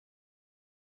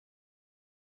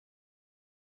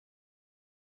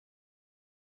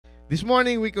This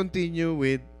morning we continue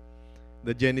with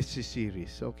the Genesis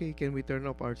series. Okay, can we turn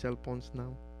off our cell phones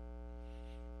now?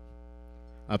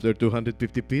 After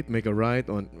 250 feet, make a right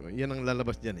on... Yan ang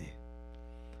lalabas dyan eh.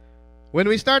 When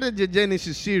we started the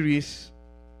Genesis series,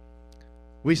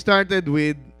 we started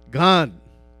with God.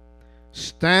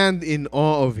 Stand in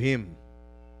awe of Him.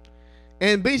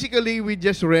 And basically, we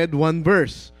just read one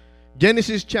verse.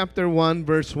 Genesis chapter 1,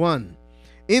 verse 1.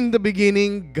 In the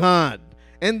beginning, God.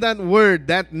 And that word,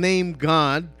 that name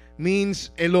God, means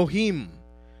Elohim,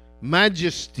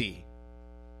 majesty,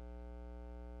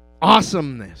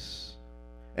 awesomeness.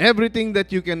 Everything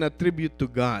that you can attribute to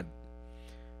God.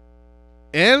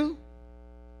 El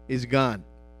is God.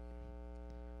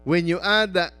 When you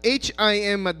add the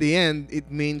H-I-M at the end, it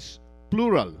means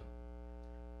plural.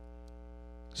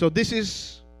 So this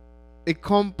is a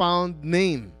compound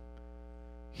name.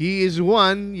 He is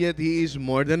one, yet He is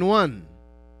more than one.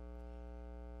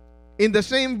 In the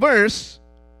same verse,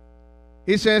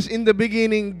 He says, in the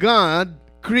beginning, God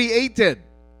created.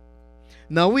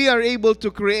 Now we are able to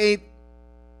create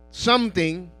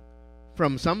something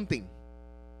from something.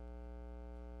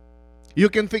 You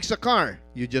can fix a car.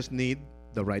 You just need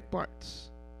the right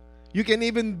parts. You can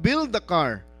even build the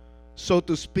car, so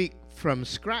to speak, from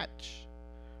scratch.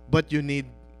 But you need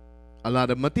a lot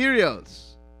of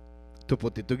materials to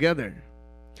put it together.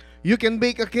 You can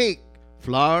bake a cake.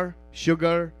 Flour,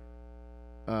 sugar,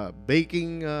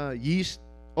 baking yeast,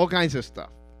 all kinds of stuff.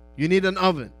 You need an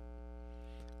oven.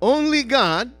 Only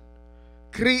God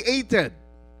created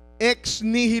ex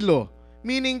nihilo,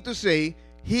 meaning to say,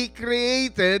 He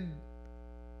created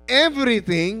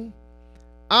everything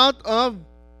out of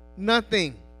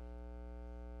nothing.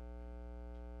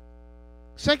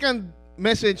 Second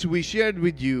message we shared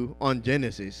with you on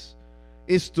Genesis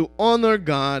is to honor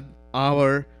God,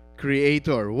 our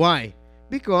Creator. Why?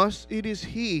 Because it is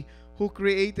He who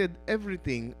created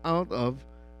everything out of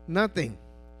nothing.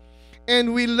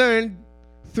 And we learned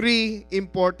three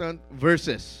important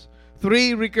verses,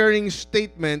 three recurring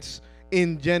statements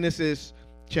in Genesis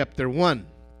chapter 1.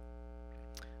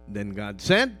 Then God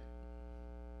said,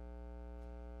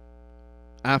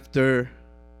 after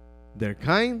their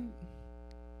kind,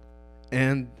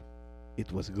 and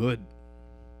it was good.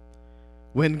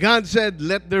 When God said,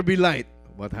 let there be light,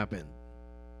 what happened?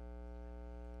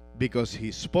 Because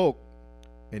He spoke,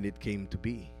 and it came to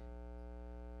be.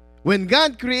 When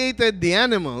God created the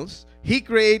animals, He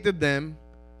created them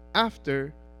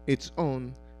after its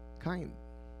own kind.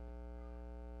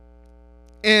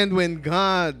 And when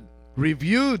God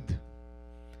reviewed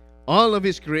all of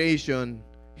His creation,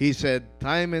 He said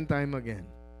time and time again,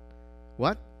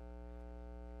 what?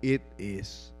 It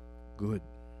is good.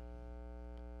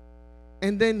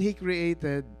 And then He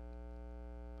created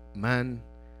man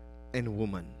and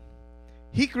woman.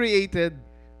 He created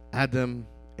Adam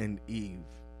and Eve.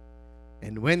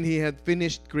 And when He had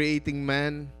finished creating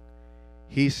man,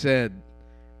 He said,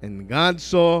 and God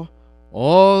saw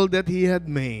all that He had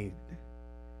made,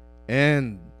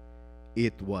 and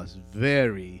it was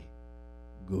very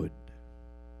good.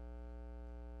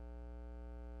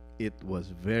 It was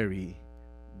very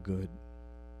good.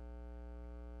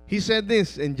 He said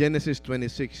this in Genesis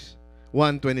 26,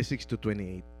 1:26 to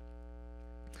 28.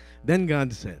 Then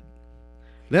God said,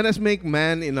 let us make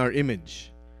man in our image,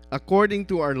 according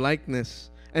to our likeness,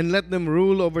 and let them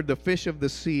rule over the fish of the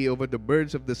sea, over the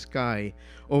birds of the sky,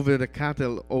 over the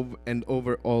cattle, and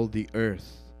over all the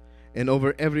earth, and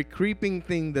over every creeping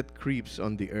thing that creeps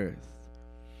on the earth.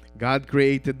 God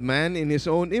created man in His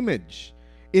own image.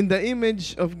 In the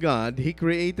image of God, He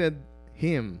created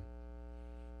him.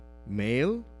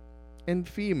 Male and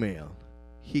female,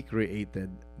 He created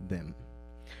them.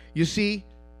 You see,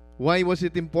 why was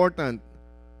it important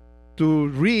to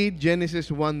read Genesis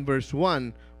 1 verse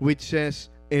 1, which says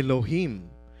Elohim,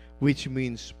 which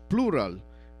means plural?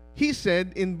 He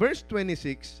said in verse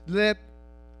 26, let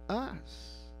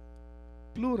us,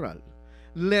 plural,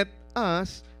 let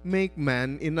us make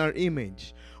man in our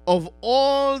image. Of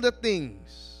all the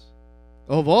things,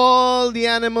 of all the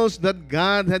animals that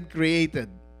God had created,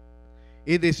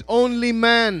 it is only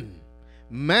man,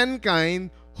 mankind,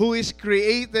 who is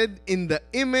created in the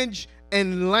image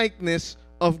and likeness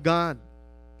of God.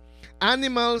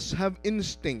 Animals have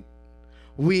instinct.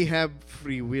 We have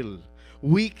free will.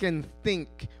 We can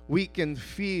think. We can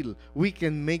feel. We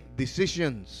can make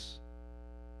decisions.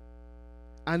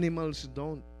 Animals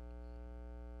don't.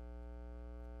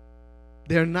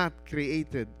 They're not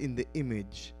created in the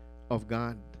image of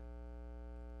God.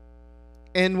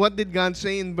 And what did God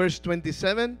say in verse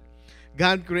 27?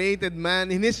 God created man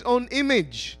in His own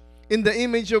image. In the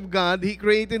image of God, He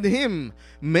created him.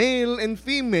 Male and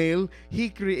female, He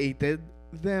created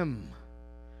them.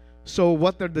 So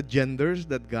what are the genders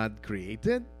that God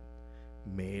created?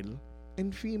 Male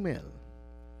and female.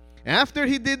 After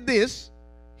He did this,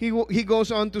 he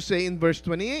goes on to say in verse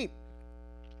 28,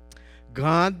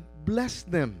 God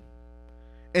blessed them,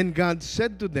 and God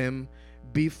said to them,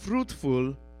 be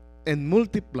fruitful and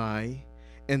multiply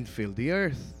and fill the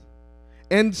earth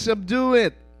and subdue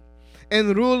it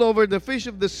and rule over the fish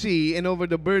of the sea and over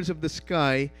the birds of the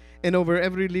sky and over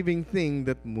every living thing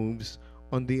that moves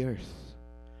on the earth.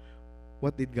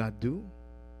 What did God do?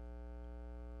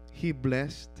 He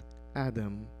blessed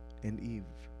Adam and Eve.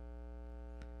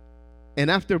 And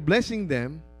after blessing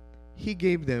them, He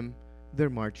gave them their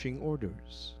marching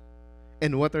orders.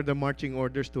 And what are the marching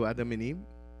orders to Adam and Eve?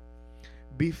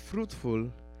 Be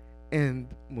fruitful and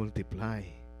multiply.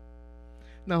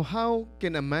 Now, how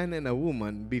can a man and a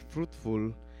woman be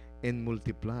fruitful and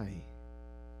multiply?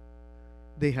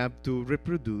 They have to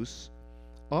reproduce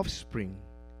offspring.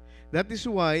 That is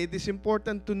why it is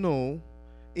important to know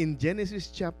in Genesis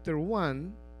chapter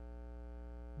 1,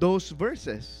 those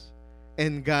verses.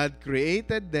 And God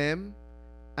created them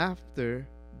after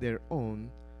their own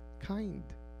kind.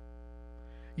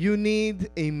 You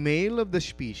need a male of the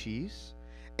species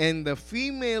and the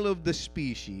female of the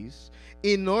species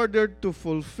in order to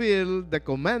fulfill the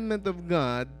commandment of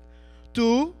God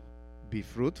to be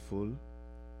fruitful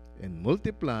and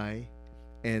multiply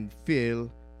and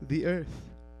fill the earth.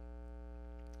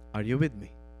 Are you with me?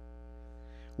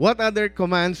 What other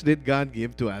commands did God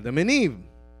give to Adam and Eve?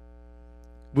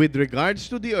 With regards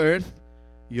to the earth,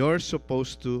 you're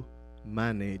supposed to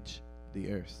manage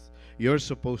the earth. You're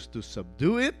supposed to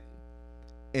subdue it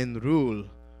and rule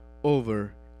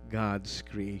over God's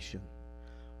creation.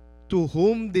 To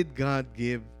whom did God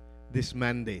give this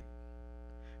mandate?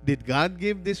 Did God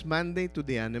give this mandate to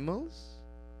the animals?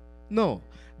 No.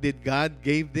 Did God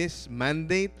give this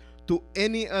mandate to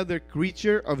any other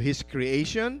creature of His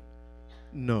creation?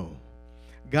 No.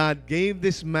 God gave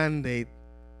this mandate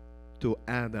to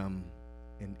Adam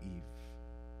and Eve.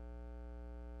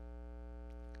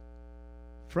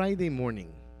 Friday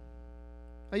morning,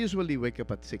 I usually wake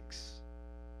up at 6,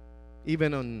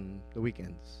 even on the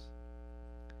weekends.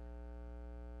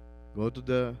 Go to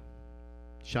the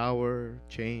shower,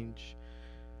 change,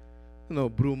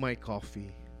 brew my coffee.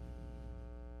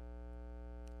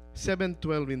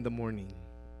 7:12 in the morning.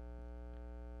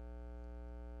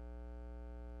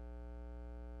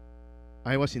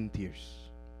 I was in tears.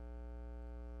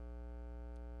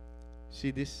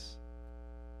 See this?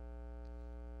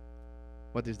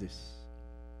 What is this?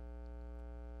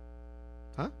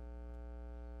 Huh?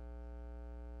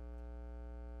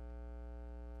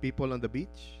 People on the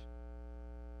beach?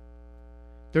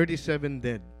 37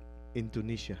 dead in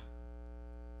Tunisia.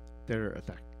 Terror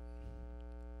attack.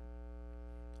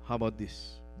 How about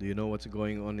this? Do you know what's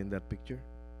going on in that picture?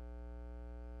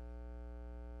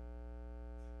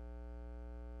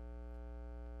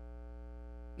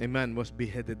 A man was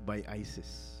beheaded by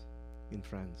ISIS in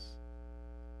France.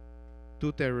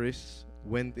 2 terrorists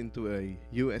went into a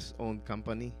US-owned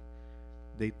company.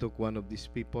 They took one of these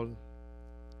people.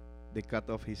 They cut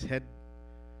off his head.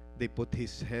 They put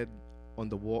his head on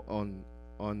the wall,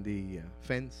 on the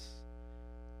fence,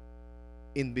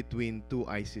 in between 2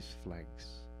 ISIS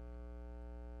flags.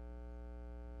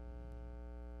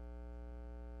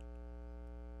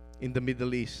 In the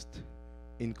Middle East,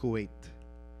 in Kuwait,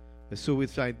 a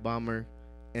suicide bomber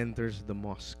enters the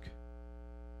mosque,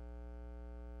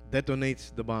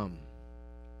 detonates the bomb.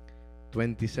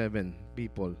 27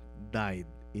 people died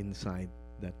inside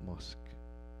that mosque.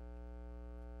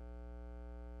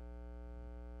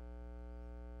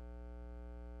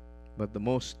 But the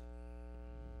most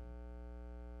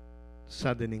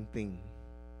saddening thing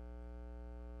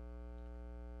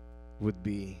would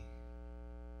be,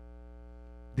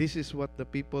 this is what the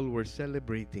people were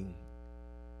celebrating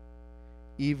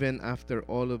even after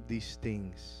all of these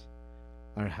things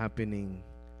are happening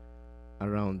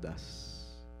around us.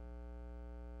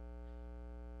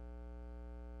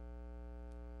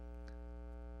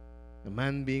 A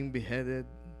man being beheaded,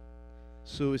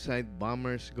 suicide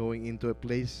bombers going into a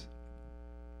place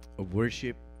of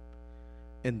worship,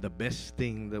 and the best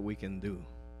thing that we can do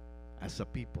as a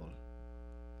people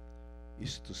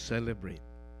is to celebrate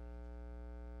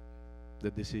the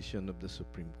decision of the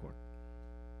Supreme Court.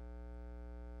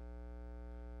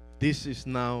 This is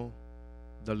now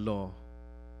the law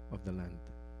of the land.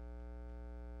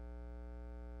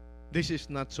 This is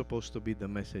not supposed to be the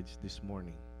message this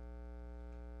morning.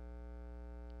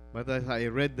 But as I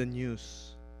read the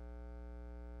news,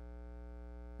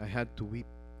 I had to weep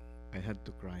I had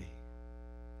to cry.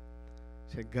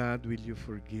 Say, God, will you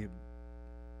forgive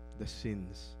the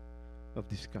sins of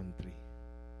this country?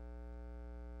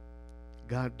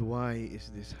 God, why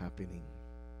is this happening?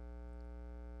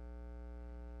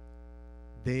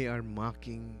 They are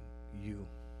mocking you.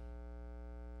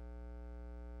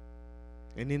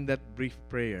 And in that brief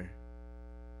prayer,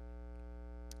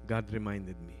 God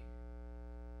reminded me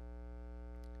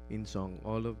in song,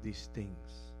 all of these things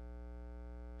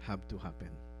have to happen.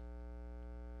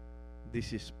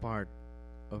 This is part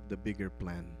of the bigger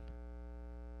plan.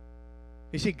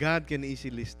 You see, God can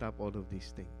easily stop all of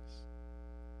these things.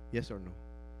 Yes or no?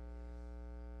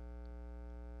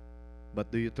 But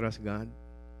do you trust God?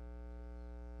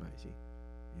 I see.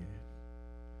 Yes.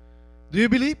 Do you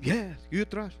believe? Yes. You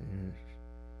trust? Yes.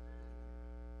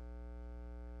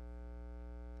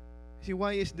 See,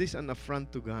 why is this an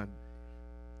affront to God?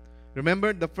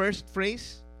 Remember the first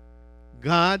phrase?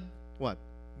 God, what?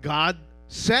 God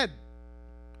said.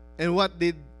 And what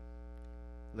did,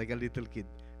 like a little kid,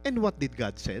 and what did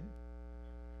God said?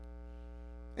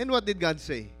 And what did God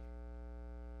say?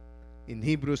 In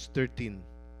Hebrews 13,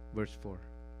 verse 4.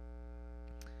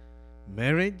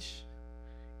 Marriage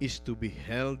is to be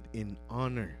held in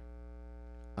honor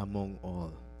among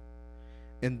all.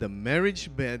 And the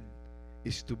marriage bed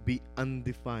is to be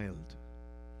undefiled.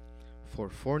 For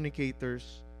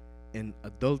fornicators and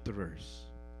adulterers,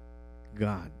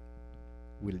 God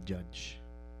will judge.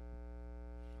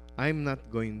 I'm not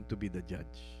going to be the judge.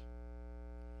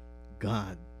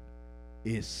 God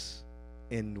is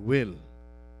and will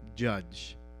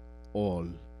judge all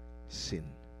sin.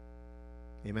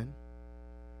 Amen?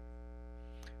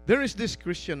 There is this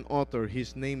Christian author,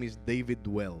 his name is David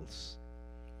Wells.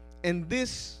 And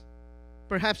this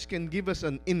perhaps can give us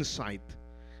an insight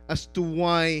as to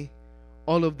why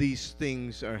all of these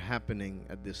things are happening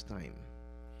at this time.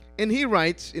 And he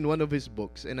writes in one of his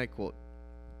books, and I quote,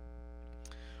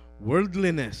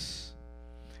 "Worldliness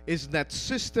is that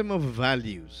system of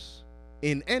values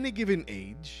in any given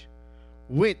age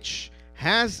which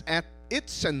has at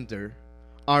its center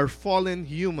our fallen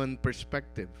human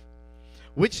perspective,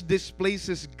 which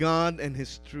displaces God and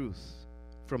His truth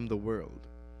from the world,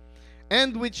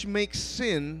 and which makes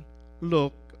sin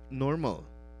look normal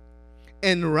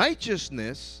and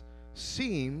righteousness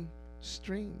seem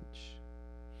strange.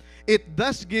 It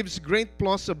thus gives great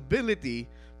plausibility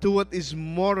to what is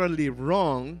morally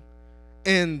wrong,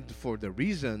 and for the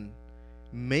reason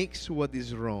makes what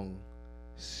is wrong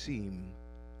seem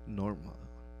normal.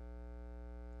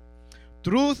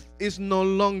 Truth is no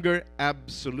longer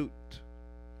absolute.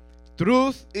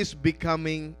 Truth is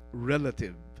becoming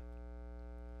relative.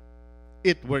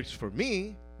 It works for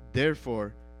me,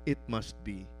 therefore it must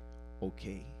be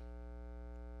okay.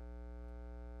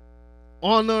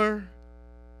 Honor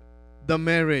the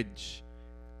marriage.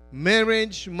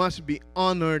 Marriage must be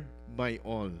honored by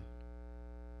all."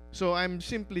 So I'm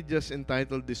simply just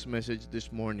entitled this message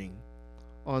this morning,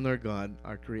 Honor God,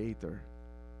 our Creator,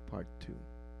 Part 2.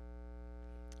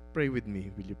 Pray with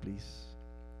me, will you please?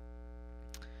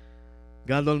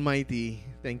 God Almighty,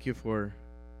 thank you for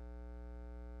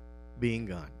being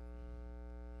God.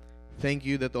 Thank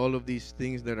you that all of these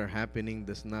things that are happening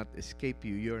does not escape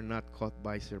you. You are not caught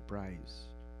by surprise,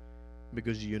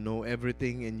 because you know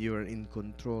everything and you are in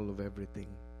control of everything.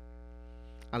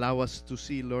 Allow us to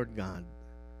see, Lord God,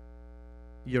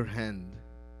 your hand,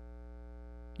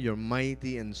 your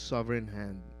mighty and sovereign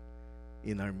hand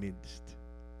in our midst.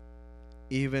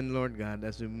 Even, Lord God,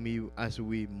 as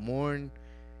we mourn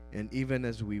and even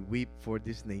as we weep for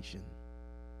this nation,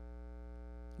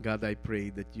 God, I pray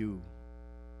that you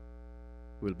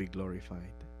will be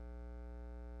glorified.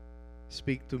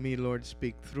 Speak to me, Lord.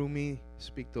 Speak through me.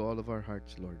 Speak to all of our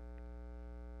hearts, Lord.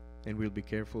 And we'll be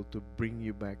careful to bring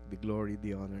you back the glory,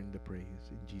 the honor, and the praise.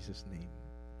 In Jesus' name,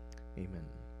 amen.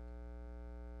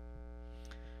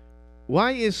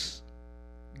 Why is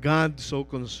God so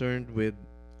concerned with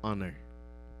honor?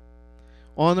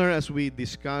 Honor, as we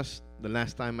discussed the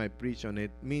last time I preached on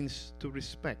it, means to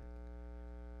respect,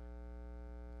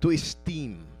 to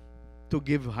esteem, to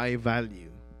give high value.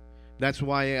 That's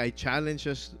why I challenge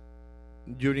us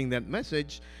during that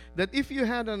message that if you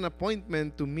had an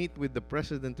appointment to meet with the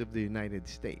President of the United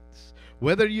States,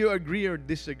 whether you agree or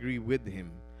disagree with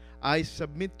him, I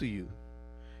submit to you,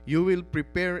 you will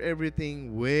prepare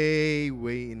everything way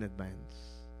in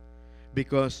advance,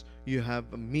 because you have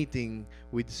a meeting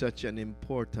with such an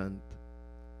important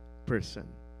person.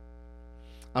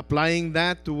 Applying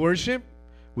that to worship,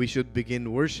 we should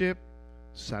begin worship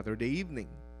Saturday evening.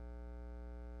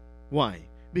 Why?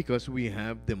 Because we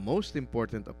have the most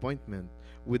important appointment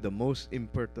with the most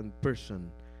important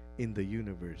person in the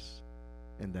universe,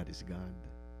 and that is God.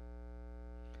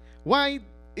 Why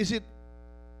is it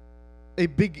a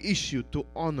big issue to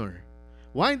honor?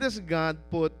 Why does God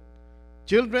put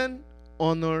children,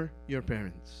 honor your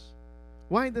parents?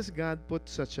 Why does God put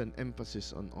such an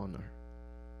emphasis on honor?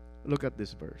 Look at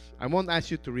this verse. I won't ask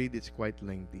you to read, it's quite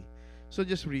lengthy. So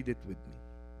just read it with me.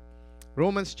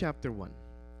 Romans chapter 1.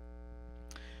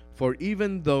 For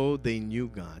even though they knew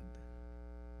God,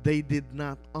 they did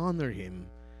not honor Him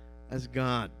as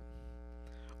God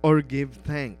or give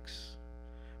thanks,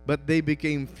 but they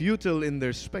became futile in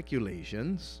their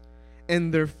speculations,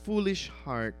 and their foolish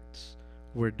hearts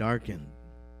were darkened.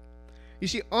 You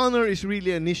see, honor is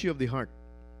really an issue of the heart.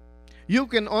 You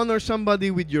can honor somebody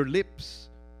with your lips,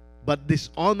 but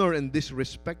dishonor and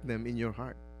disrespect them in your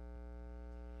heart.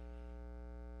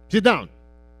 Sit down.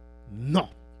 No.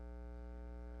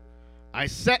 I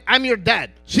said, I'm your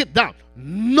dad. Sit down.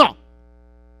 No.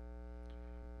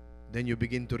 Then you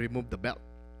begin to remove the belt.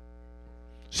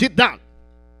 Sit down.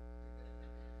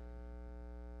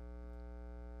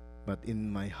 But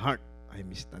in my heart,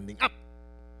 I'm standing up.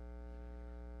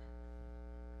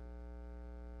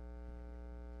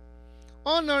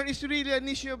 Honor is really an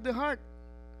issue of the heart.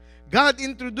 God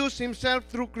introduced Himself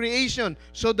through creation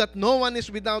so that no one is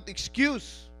without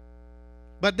excuse.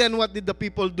 But then what did the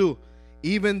people do?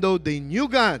 Even though they knew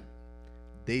God,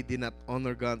 they did not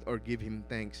honor God or give Him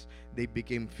thanks. They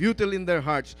became futile in their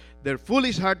hearts. Their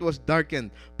foolish heart was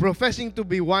darkened. Professing to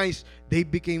be wise, they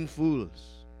became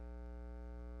fools.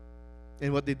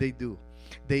 And what did they do?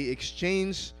 They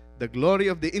exchanged the glory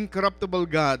of the incorruptible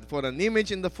God for an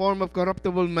image in the form of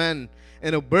corruptible man,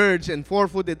 and of birds and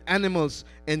four-footed animals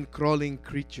and crawling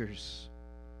creatures.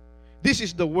 This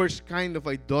is the worst kind of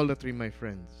idolatry, my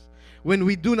friends. When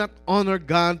we do not honor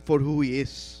God for who He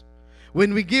is.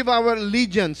 When we give our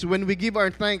allegiance, when we give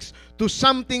our thanks to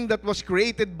something that was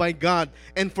created by God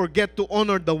and forget to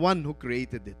honor the one who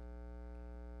created it.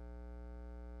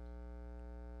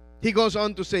 He goes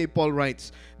on to say, Paul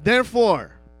writes,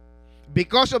 therefore,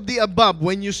 because of the above,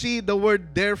 when you see the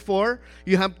word therefore,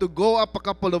 you have to go up a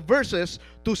couple of verses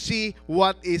to see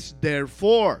what is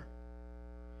therefore.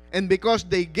 And because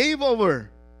they gave over,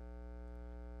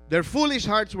 their foolish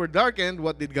hearts were darkened,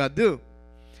 what did God do?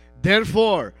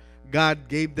 Therefore, God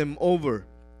gave them over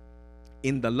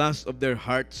in the lust of their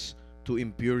hearts to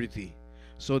impurity,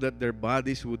 so that their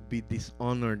bodies would be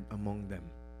dishonored among them.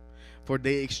 For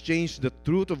they exchanged the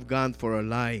truth of God for a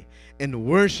lie, and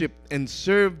worshipped and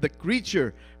served the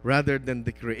creature rather than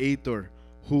the Creator,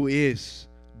 who is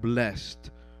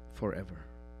blessed forever.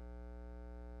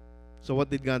 So what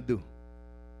did God do?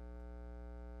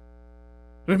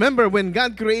 Remember, when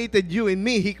God created you and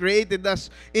me, He created us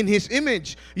in His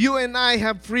image. You and I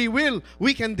have free will.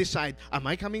 We can decide, am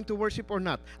I coming to worship or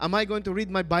not? Am I going to read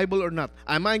my Bible or not?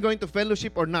 Am I going to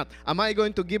fellowship or not? Am I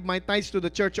going to give my tithes to the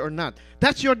church or not?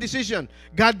 That's your decision.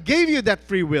 God gave you that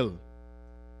free will.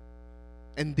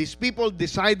 And these people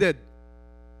decided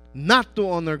not to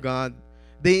honor God.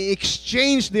 They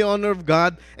exchanged the honor of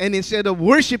God, and instead of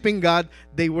worshiping God,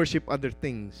 they worship other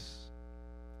things.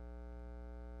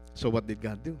 So what did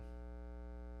God do?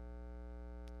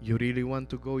 You really want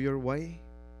to go your way?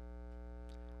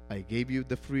 I gave you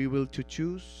the free will to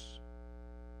choose.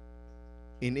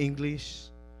 In English,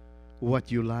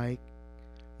 what you like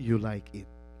it.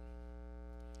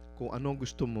 Kung anong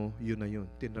gusto mo, yun na yun.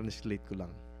 Tinranslate ko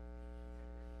lang.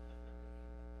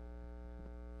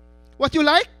 What you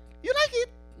like it.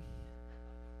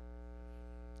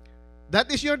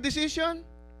 That is your decision?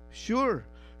 Sure.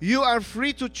 You are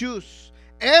free to choose.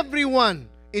 Everyone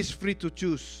is free to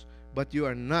choose, but you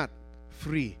are not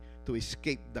free to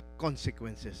escape the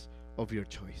consequences of your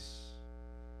choice.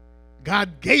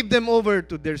 God gave them over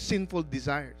to their sinful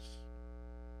desires,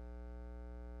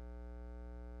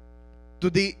 to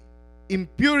the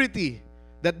impurity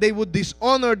that they would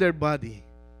dishonor their body.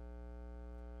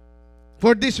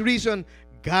 For this reason,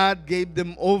 God gave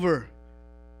them over.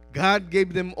 God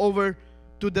gave them over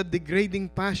to the degrading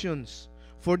passions.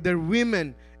 For their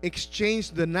women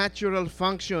exchanged the natural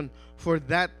function for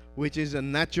that which is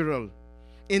unnatural.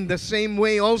 In the same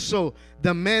way also,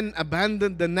 the men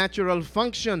abandoned the natural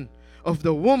function of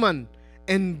the woman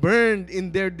and burned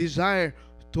in their desire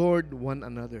toward one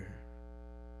another.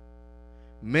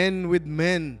 Men with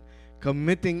men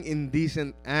committing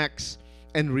indecent acts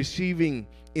and receiving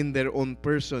in their own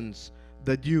persons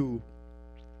the due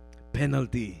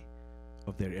penalty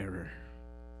of their error.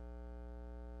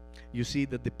 You see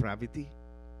the depravity?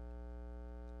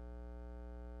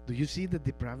 Do you see the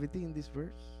depravity in this verse?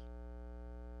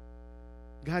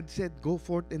 God said, go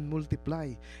forth and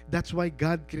multiply. That's why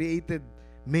God created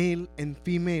male and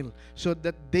female, so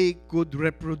that they could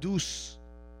reproduce.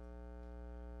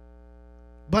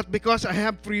 But because I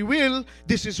have free will,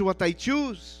 this is what I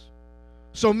choose.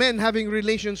 So men having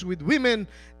relations with women,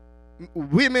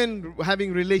 women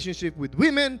having relationship with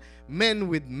women, men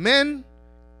with men,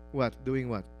 what? Doing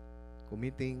what?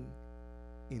 Committing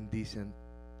indecent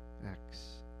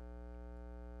acts.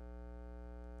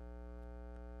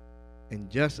 And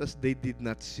just as they did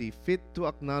not see fit to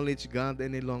acknowledge God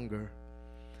any longer,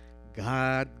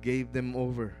 God gave them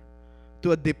over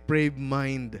to a depraved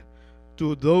mind,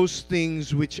 to those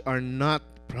things which are not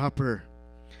proper,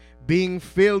 being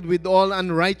filled with all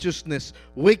unrighteousness,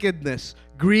 wickedness,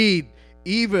 greed,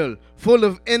 evil, full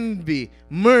of envy,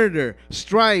 murder,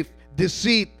 strife,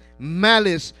 deceit,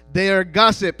 malice. They are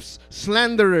gossips,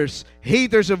 slanderers,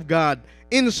 haters of God,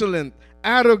 insolent,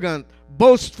 arrogant,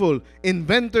 boastful,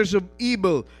 inventors of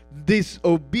evil,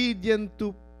 disobedient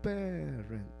to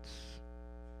parents.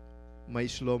 My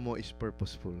slow-mo is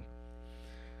purposeful.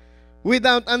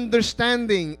 Without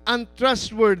understanding,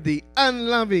 untrustworthy,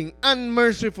 unloving,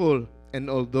 unmerciful. And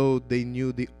although they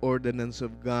knew the ordinance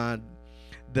of God,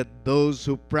 that those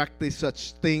who practice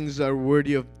such things are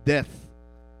worthy of death,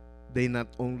 they not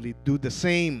only do the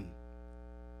same,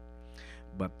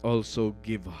 but also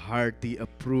give hearty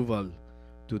approval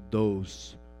to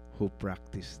those who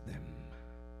practice them.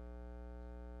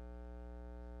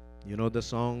 You know the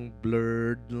song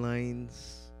Blurred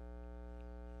Lines?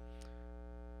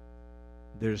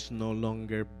 There's no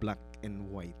longer black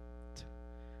and white.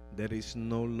 There is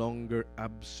no longer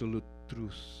absolute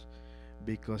truth,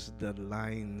 because the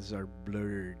lines are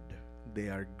blurred. They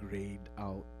are grayed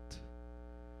out.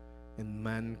 And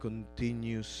man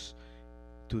continues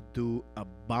to do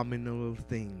abominable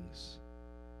things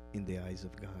in the eyes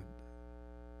of God.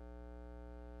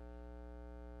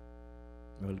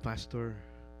 Well, Pastor,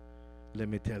 let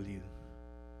me tell you,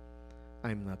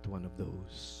 I'm not one of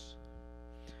those.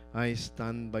 I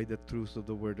stand by the truth of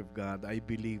the Word of God. I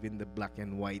believe in the black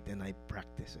and white, and I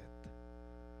practice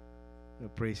it.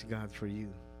 Praise God for you.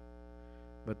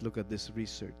 But look at this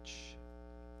research.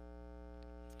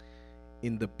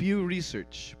 In the Pew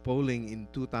Research polling in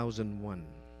 2001,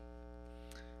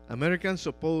 Americans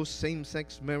oppose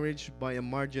same-sex marriage by a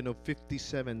margin of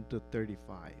 57 to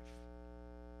 35.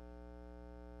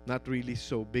 Not really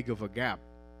so big of a gap,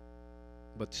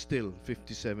 but still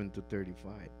 57 to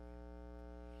 35.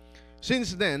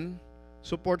 Since then,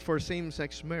 support for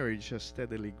same-sex marriage has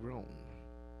steadily grown.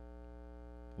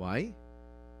 Why?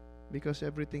 Because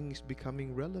everything is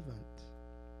becoming relevant.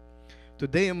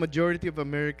 Today, a majority of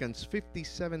Americans,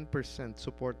 57%,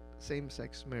 support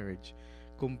same-sex marriage,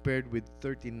 compared with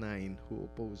 39% who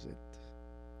oppose it.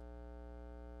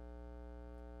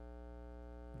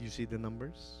 Do you see the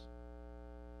numbers?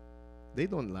 They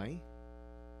don't lie.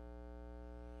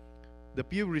 The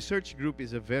Pew Research Group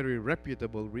is a very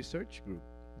reputable research group.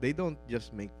 They don't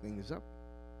just make things up.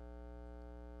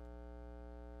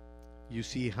 You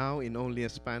see how in only a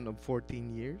span of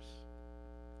 14 years,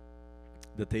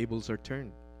 the tables are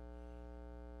turned.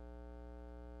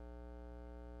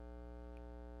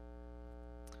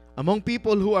 Among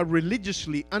people who are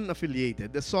religiously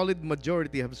unaffiliated, a solid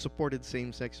majority have supported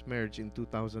same-sex marriage in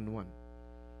 2001.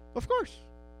 Of course.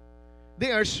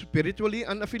 They are spiritually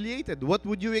unaffiliated. What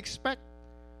would you expect?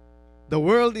 The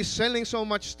world is selling so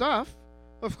much stuff.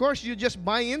 Of course, you just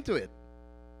buy into it.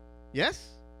 Yes?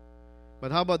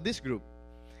 But how about this group?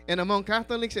 And among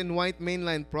Catholics and white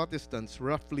mainline Protestants,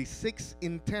 roughly 6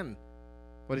 in 10,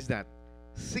 what is that?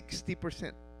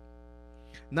 60%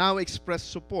 now express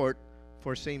support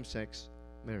for same-sex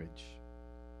marriage.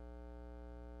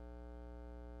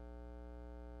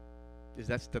 Is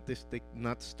that statistic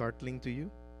not startling to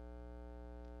you?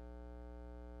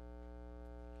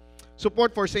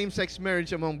 Support for same-sex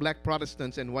marriage among black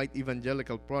Protestants and white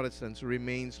evangelical Protestants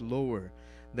remains lower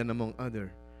than among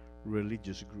other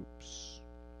religious groups.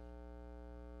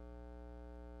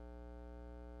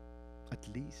 At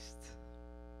least.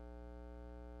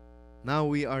 Now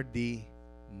we are the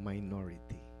minority.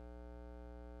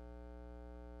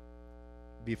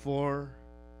 Before,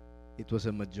 it was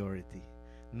a majority.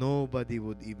 Nobody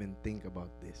would even think about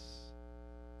this.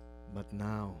 But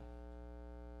now,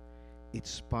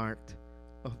 it's part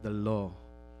of the law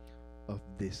of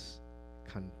this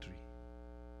country.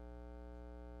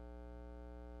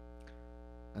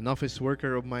 An office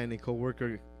worker of mine, a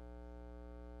co-worker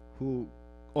who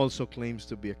also claims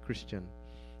to be a Christian,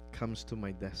 comes to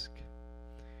my desk.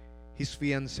 His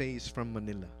fiancée is from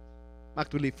Manila.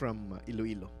 Actually from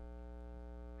Iloilo.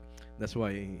 That's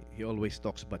why he always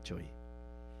talks Batchoy.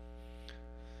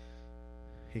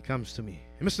 He comes to me,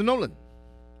 "Hey, Mr. Nolan,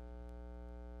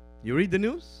 You read the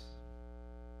news?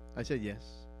 I said, yes.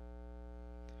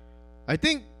 I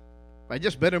think I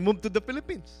just better move to the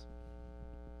Philippines.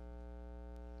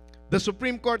 The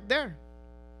Supreme Court there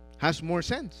has more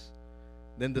sense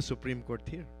than the Supreme Court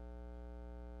here.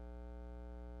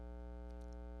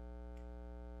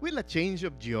 Will a change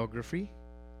of geography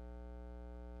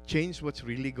change what's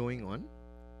really going on?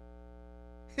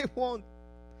 It won't.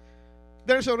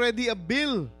 There's already a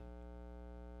bill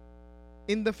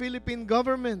in the Philippine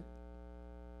government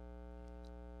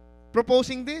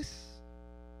proposing this.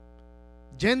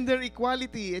 Gender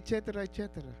equality, etc.,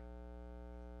 etc.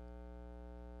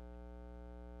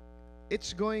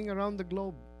 It's going around the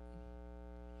globe.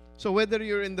 So whether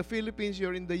you're in the Philippines,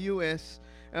 you're in the US,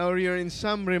 or you're in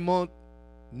some remote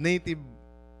native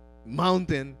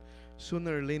mountain,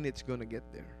 sooner or later it's going to get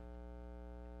there.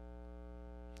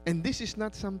 And this is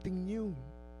not something new.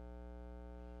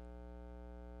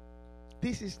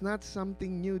 This is not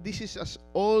something new. This is as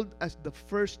old as the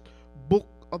first book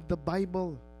of the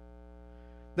Bible.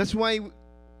 That's why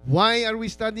are we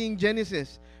studying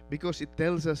Genesis? Because it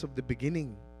tells us of the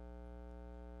beginning.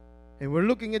 And we're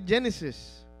looking at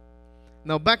Genesis.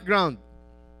 Now, background.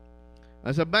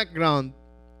 As a background,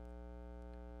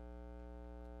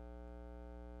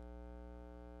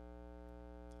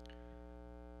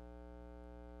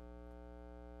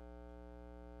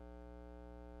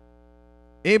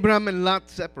 Abraham and Lot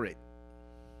separate.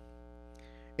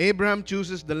 Abraham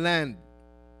chooses the land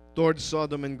towards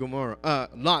Sodom and Gomorrah.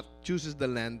 Lot chooses the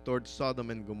land towards Sodom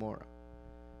and Gomorrah.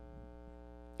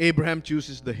 Abraham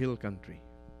chooses the hill country.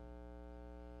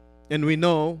 And we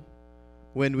know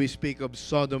when we speak of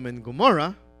Sodom and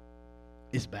Gomorrah,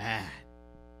 it's bad.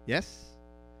 Yes?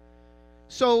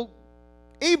 So,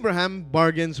 Abraham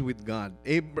bargains with God.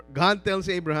 God tells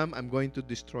Abraham, I'm going to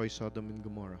destroy Sodom and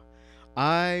Gomorrah.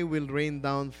 I will rain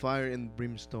down fire and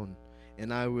brimstone,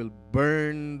 and I will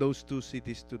burn those two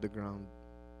cities to the ground.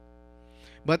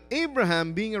 But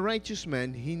Abraham, being a righteous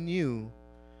man, he knew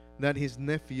that his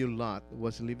nephew Lot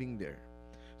was living there.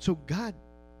 So God,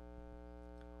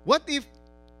 what if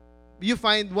you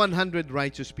find 100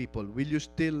 righteous people? Will you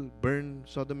still burn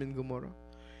Sodom and Gomorrah?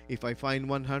 If I find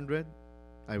 100,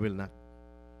 I will not.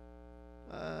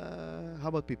 How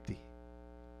about 50?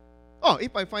 Oh,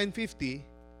 if I find 50,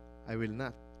 I will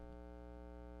not.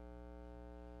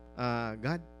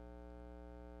 God,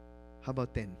 how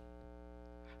about 10?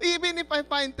 Even if I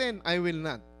find 10, I will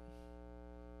not.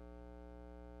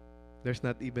 There's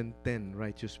not even 10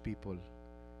 righteous people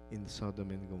in Sodom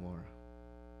and Gomorrah.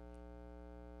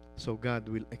 So God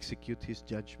will execute His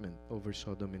judgment over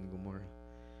Sodom and Gomorrah.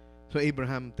 So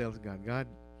Abraham tells God, God,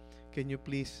 can you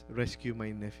please rescue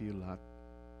my nephew Lot?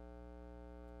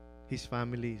 His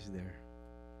family is there.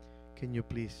 Can you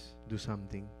please do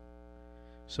something?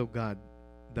 So God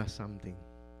does something.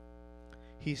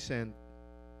 He sent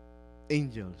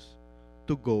angels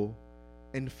to go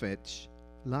and fetch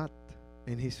Lot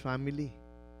and his family.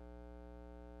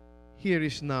 Here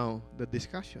is now the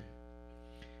discussion.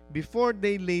 Before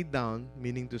they lay down,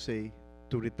 meaning to say,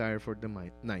 to retire for the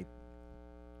night,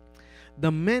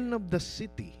 the men of the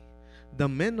city, the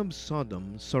men of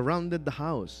Sodom, surrounded the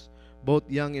house, both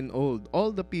young and old,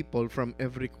 all the people from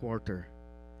every quarter.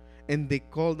 And they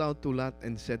called out to Lot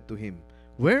and said to him,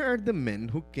 where are the men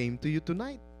who came to you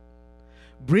tonight?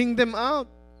 Bring them out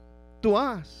to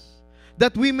us,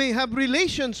 that we may have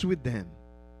relations with them.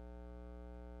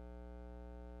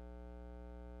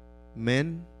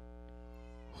 Men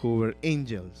who were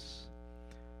angels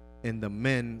and the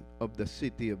men of the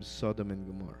city of Sodom and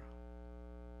Gomorrah.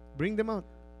 Bring them out.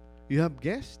 You have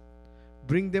guests?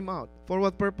 Bring them out. For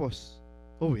what purpose?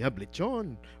 Oh, we have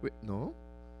lechon. No.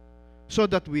 So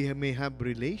that we may have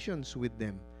relations with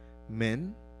them,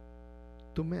 men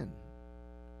to men.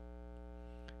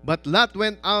 But Lot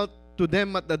went out to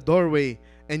them at the doorway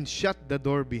and shut the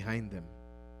door behind them.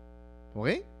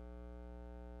 Okay?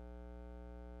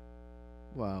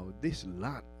 Wow, this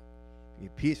Lot,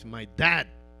 if he's my dad,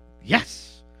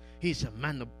 yes, he's a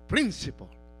man of principle.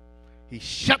 He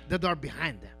shut the door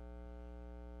behind them.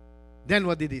 Then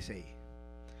what did he say?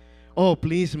 Oh,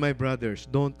 please, my brothers,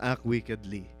 don't act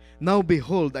wickedly. Now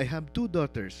behold, I have 2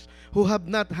 daughters who have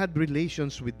not had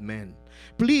relations with men.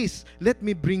 Please, let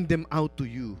me bring them out to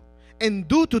you, and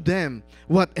do to them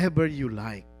whatever you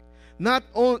like.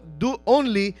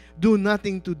 Only do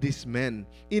nothing to these men,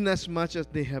 inasmuch as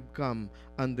they have come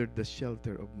under the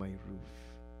shelter of my roof.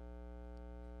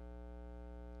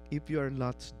 If you are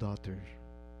Lot's daughter,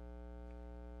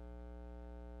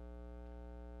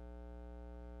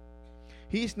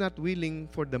 he is not willing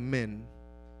for the men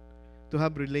to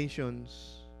have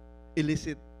relations,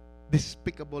 illicit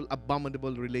despicable,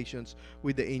 abominable relations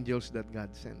with the angels that God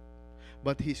sent.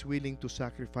 But he's willing to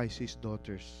sacrifice his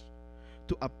daughters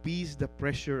to appease the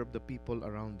pressure of the people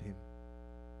around him.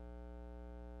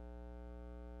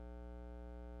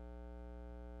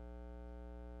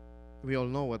 We all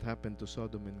know what happened to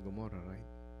Sodom and Gomorrah, right?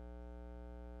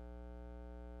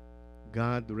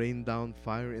 God rained down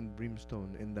fire and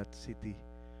brimstone, and that city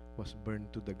was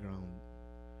burned to the ground.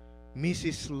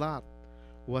 Mrs. Lot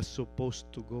was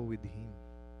supposed to go with him.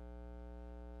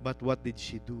 But what did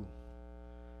she do?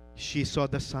 She saw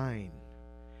the sign,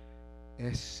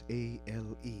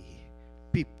 SALE,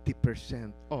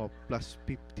 50% off plus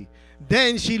 50.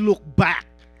 Then she looked back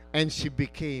and she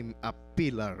became a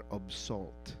pillar of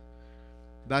salt.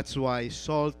 That's why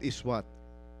salt is what?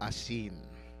 Asin.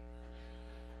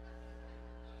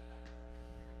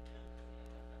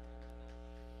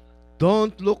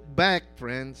 Don't look back,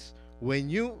 friends. When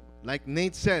you, like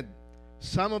Nate said,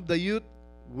 some of the youth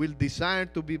will desire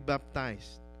to be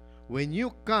baptized. When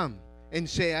you come and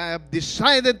say, I have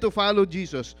decided to follow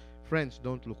Jesus, friends,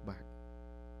 don't look back.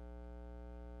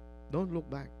 Don't look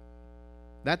back.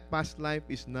 That past life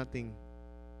is nothing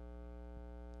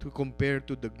to compare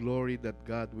to the glory that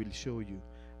God will show you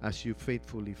as you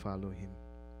faithfully follow Him.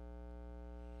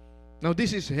 Now,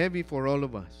 this is heavy for all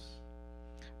of us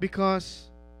because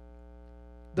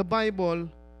the Bible,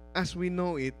 as we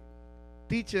know it,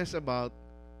 teaches about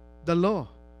the law.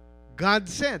 God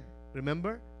said,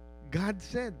 remember? God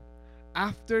said,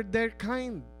 after their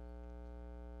kind.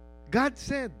 God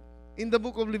said in the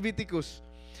book of Leviticus,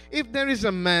 if there is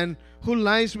a man who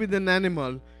lies with an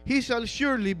animal, he shall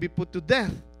surely be put to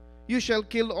death. You shall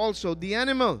kill also the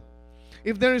animal.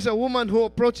 If there is a woman who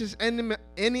approaches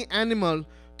any animal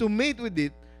to mate with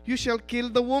it, you shall kill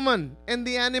the woman and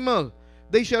the animal.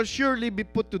 They shall surely be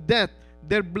put to death.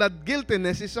 Their blood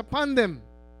guiltiness is upon them.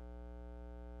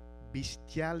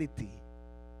 Bestiality.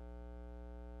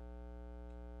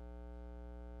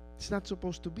 It's not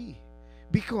supposed to be.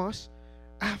 Because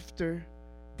after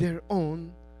their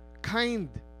own kind.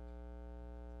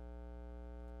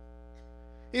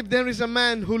 If there is a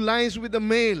man who lies with a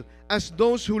male as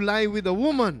those who lie with a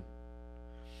woman,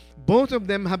 both of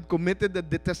them have committed a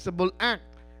detestable act.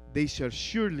 They shall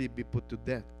surely be put to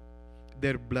death.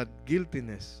 Their blood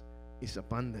guiltiness is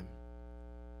upon them.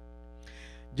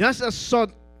 Just as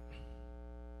Sodom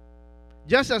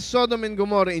and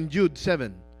Gomorrah in Jude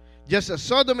 7, just as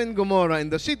Sodom and Gomorrah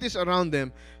and the cities around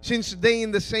them, since they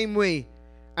in the same way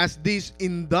as these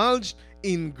indulged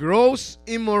in gross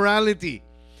immorality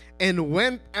and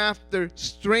went after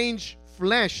strange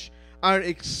flesh, are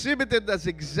exhibited as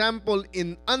example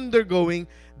in undergoing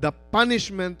the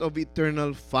punishment of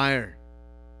eternal fire.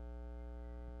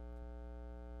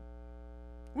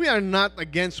 We are not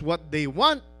against what they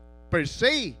want per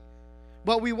se,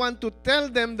 but we want to tell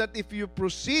them that if you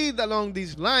proceed along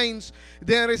these lines,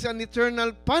 there is an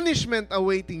eternal punishment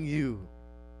awaiting you.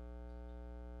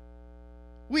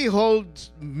 We hold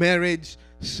marriage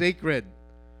sacred.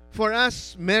 For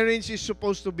us, marriage is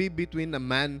supposed to be between a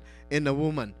man and a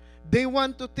woman. They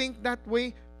want to think that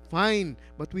way, fine.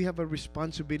 But we have a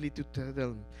responsibility to tell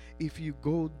them, if you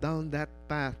go down that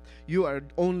path, you are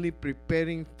only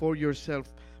preparing for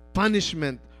yourself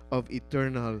punishment of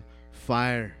eternal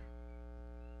fire.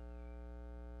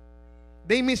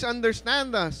 They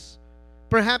misunderstand us,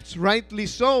 perhaps rightly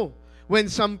so, when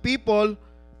some people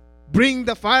bring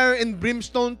the fire and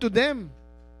brimstone to them.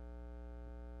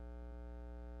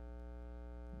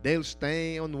 They'll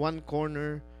stay on one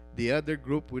corner, the other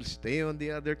group will stay on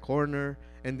the other corner,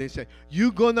 and they say,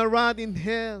 you're gonna rot in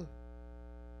hell.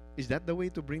 Is that the way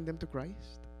to bring them to Christ?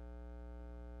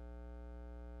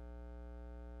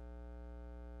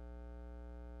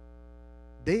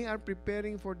 They are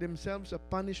preparing for themselves a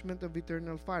punishment of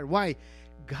eternal fire. Why?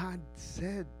 God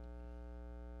said.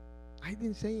 I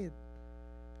didn't say it.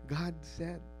 God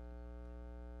said.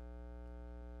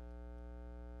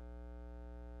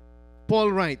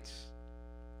 Paul writes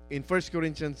in 1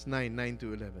 Corinthians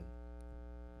 9:9-11,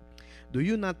 do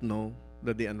you not know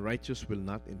that the unrighteous will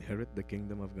not inherit the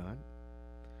kingdom of God?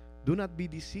 Do not be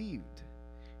deceived.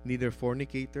 Neither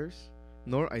fornicators,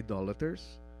 nor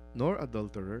idolaters, nor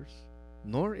adulterers,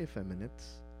 nor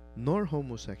effeminates, nor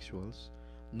homosexuals,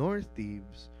 nor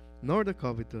thieves, nor the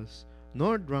covetous,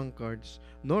 nor drunkards,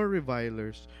 nor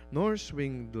revilers, nor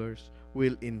swindlers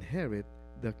will inherit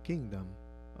the kingdom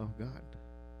of God.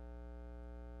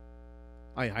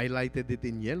 I highlighted it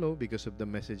in yellow because of the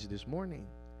message this morning.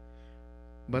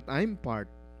 But I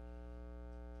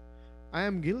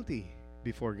am guilty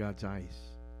before God's eyes.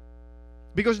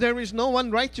 Because there is no one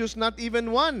righteous, not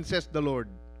even one, says the Lord.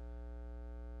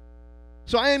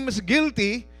 So I am as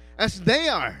guilty as they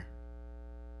are.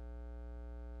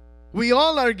 We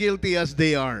all are guilty as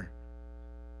they are.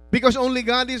 Because only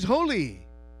God is holy.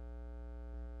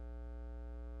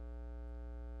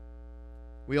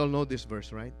 We all know this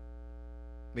verse, right?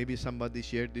 Maybe somebody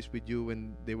shared this with you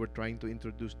when they were trying to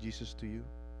introduce Jesus to you.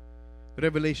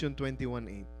 Revelation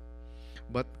 21:8.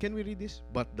 But can we read this?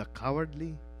 But the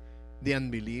cowardly, the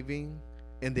unbelieving,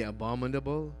 and the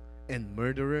abominable, and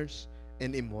murderers,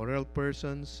 and immoral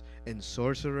persons, and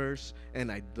sorcerers,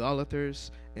 and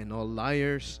idolaters, and all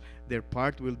liars, their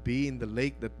part will be in the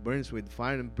lake that burns with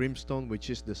fire and brimstone, which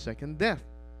is the second death.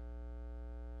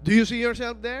 Do you see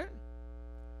yourself there?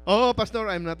 Oh, Pastor,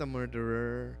 I'm not a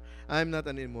murderer. I'm not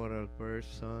an immoral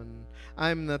person.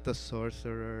 I'm not a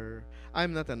sorcerer.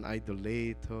 I'm not an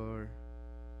idolater.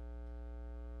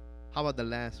 How about the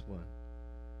last one?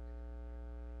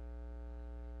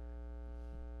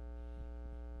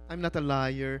 I'm not a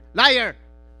liar. Liar!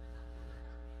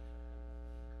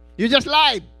 You just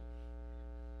lied.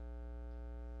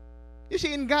 You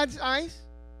see, in God's eyes,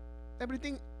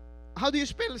 everything, how do you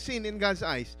spell sin in God's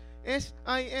eyes?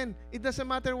 S-I-N. It doesn't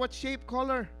matter what shape,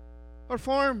 color, or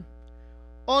form.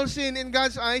 All sin in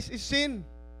God's eyes is sin.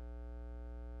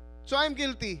 So I'm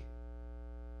guilty.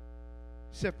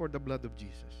 Except for the blood of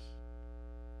Jesus.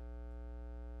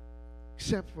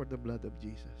 Except for the blood of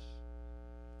Jesus.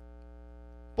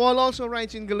 Paul also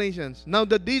writes in Galatians, now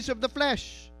the deeds of the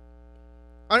flesh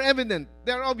are evident.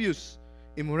 They are obvious.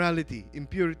 Immorality,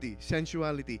 impurity,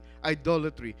 sensuality,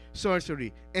 idolatry,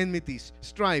 sorcery, enmities,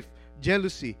 strife,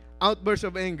 jealousy, outbursts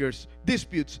of angers,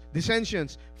 disputes,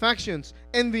 dissensions, factions,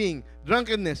 envying,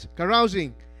 drunkenness,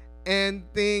 carousing, and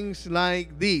things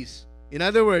like these. In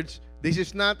other words, this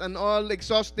is not an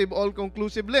all-exhaustive,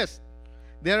 all-conclusive list.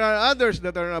 There are others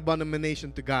that are an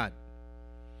abomination to God,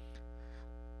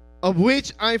 of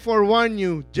which I forewarn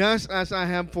you, just as I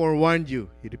have forewarned you.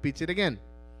 He repeats it again,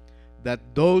 that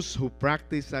those who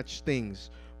practice such things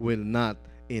will not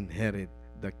inherit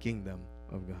the kingdom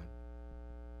of God.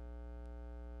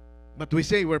 But we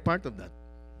say we're part of that.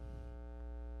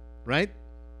 Right?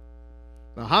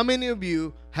 Now, how many of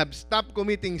you have stopped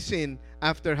committing sin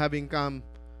after having come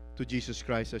to Jesus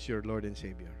Christ as your Lord and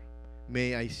Savior?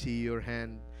 May I see your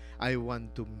hand? I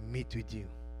want to meet with you.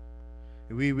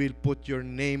 We will put your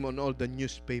name on all the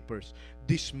newspapers.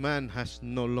 This man has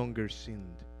no longer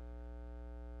sinned.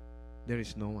 There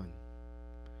is no one.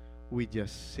 We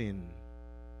just sin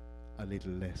a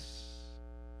little less.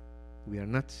 We are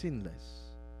not sinless.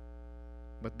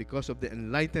 But because of the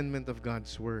enlightenment of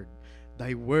God's Word,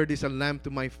 thy word is a lamp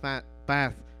to my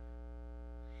path,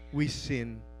 we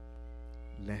sin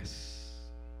less.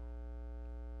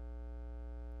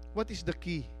 What is the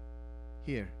key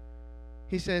here?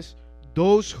 He says,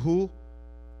 those who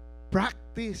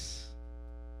practice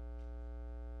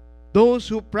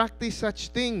such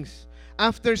things.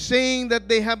 After saying that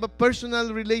they have a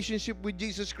personal relationship with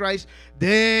Jesus Christ,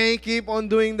 they keep on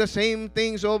doing the same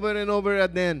things over and over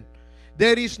again.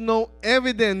 There is no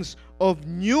evidence of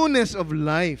newness of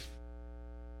life.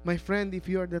 My friend, if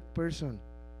you are that person,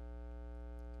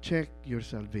 check your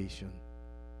salvation.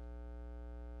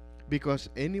 Because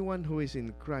anyone who is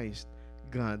in Christ,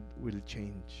 God will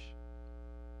change.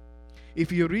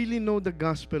 If you really know the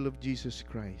gospel of Jesus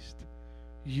Christ,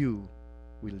 you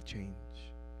will change.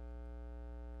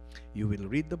 You will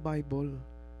read the Bible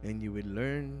and you will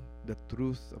learn the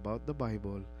truth about the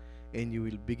Bible, and you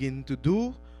will begin to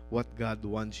do what God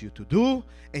wants you to do,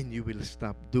 and you will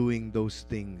stop doing those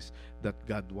things that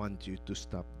God wants you to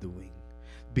stop doing.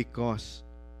 Because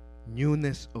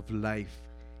newness of life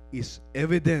is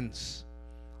evidence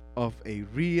of a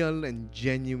real and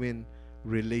genuine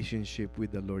relationship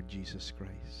with the Lord Jesus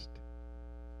Christ.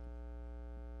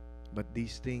 But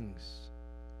these things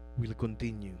will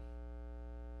continue.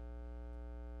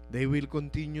 They will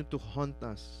continue to haunt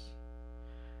us.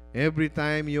 Every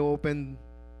time you open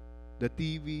the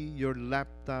TV, your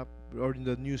laptop, or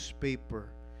the newspaper,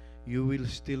 you will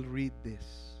still read this.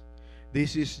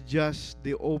 This is just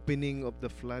the opening of the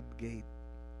floodgate.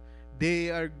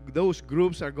 Those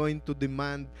groups are going to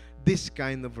demand this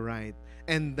kind of right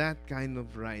and that kind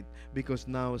of right, because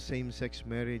now same-sex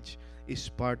marriage is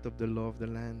part of the law of the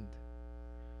land.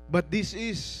 But this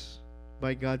is,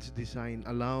 by God's design,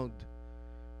 allowed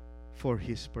for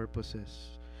His purposes,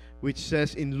 which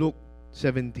says in Luke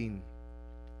 17,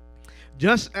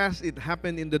 just as it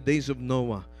happened in the days of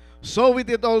Noah, so it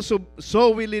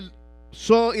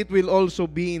will also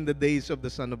be in the days of the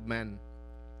Son of Man.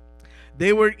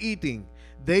 They were eating,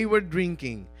 they were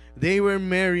drinking, they were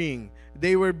marrying,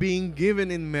 they were being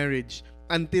given in marriage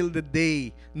until the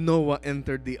day Noah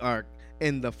entered the ark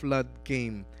and the flood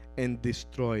came and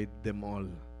destroyed them all.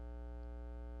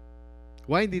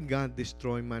 Why did God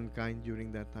destroy mankind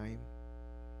during that time?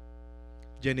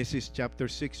 Genesis chapter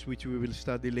 6, which we will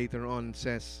study later on,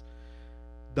 says,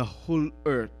 the whole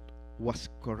earth was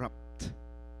corrupt.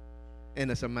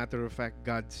 And as a matter of fact,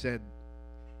 God said,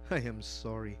 I am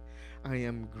sorry. I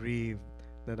am grieved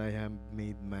that I have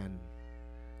made man.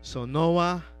 So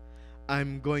Noah,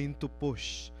 I'm going to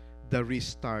push the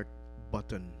restart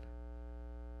button.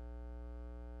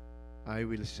 I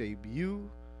will save you,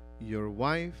 your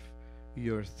wife,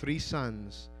 your 3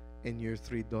 sons, and your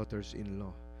 3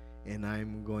 daughters-in-law. And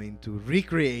I'm going to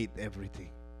recreate everything.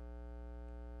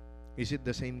 Is it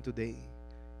the same today?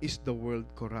 Is the world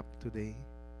corrupt today?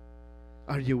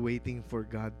 Are you waiting for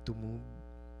God to move?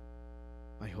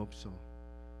 I hope so.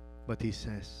 But He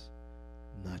says,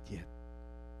 not yet.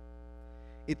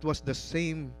 It was the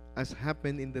same as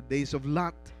happened in the days of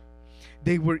Lot.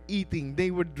 They were eating,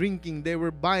 they were drinking, they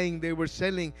were buying, they were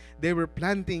selling, they were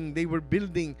planting, they were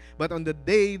building. But on the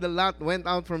day the Lot went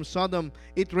out from Sodom,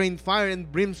 it rained fire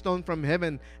and brimstone from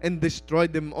heaven and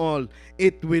destroyed them all.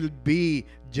 It will be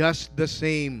just the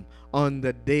same on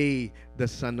the day the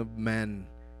Son of Man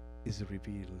is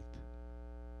revealed.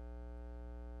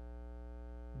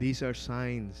 These are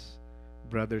signs,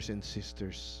 brothers and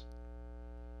sisters,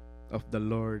 of the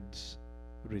Lord's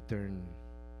return.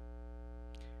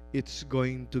 It's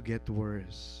going to get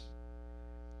worse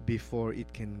before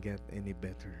it can get any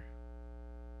better.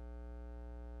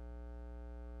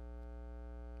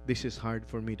 This is hard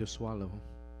for me to swallow.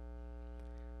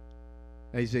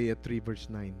 Isaiah 3 verse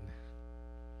 9.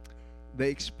 The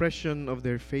expression of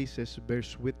their faces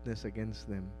bears witness against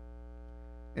them,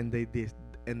 and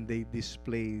they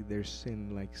display their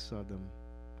sin like Sodom.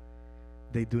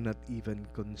 They do not even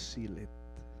conceal it.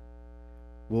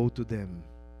 Woe to them,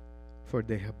 for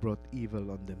they have brought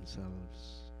evil on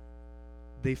themselves.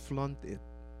 They flaunt it.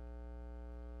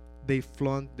 They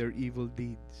flaunt their evil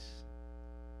deeds.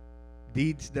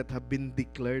 Deeds that have been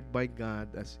declared by God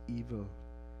as evil.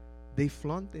 They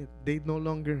flaunt it. They no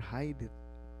longer hide it.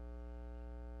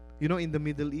 You know, in the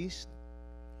Middle East,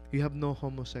 you have no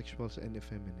homosexuals and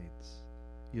effeminates.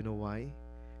 You know why?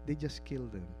 They just kill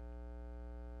them.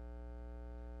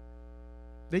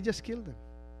 They just kill them.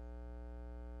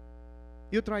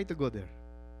 You try to go there.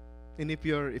 And if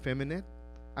you're effeminate,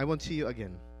 I won't see you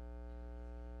again.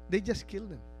 They just kill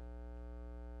them.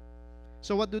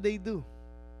 So what do?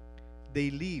 They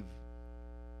leave.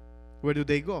 Where do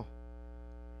they go?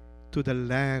 To the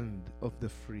land of the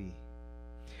free,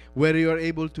 where you are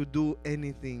able to do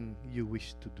anything you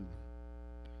wish to do,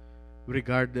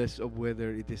 regardless of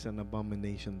whether it is an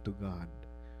abomination to God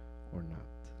or not.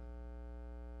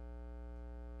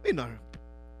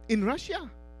 In Russia,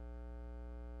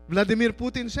 Vladimir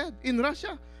Putin said, in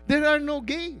Russia, there are no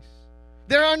gays.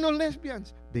 There are no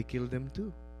lesbians. They kill them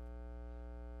too.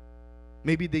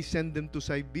 Maybe they send them to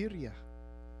Siberia.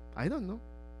 I don't know.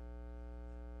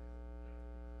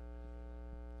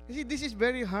 You see, this is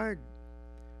very hard.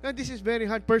 This is very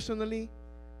hard personally.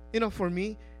 For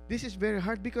me, this is very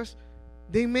hard because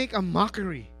they make a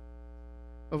mockery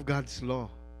of God's law.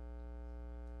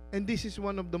 And this is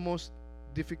one of the most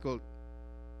difficult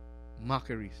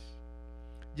mockeries.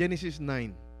 Genesis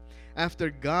 9. After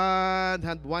God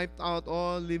had wiped out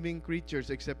all living creatures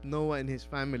except Noah and his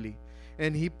family,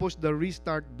 and He pushed the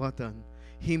restart button,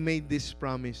 He made this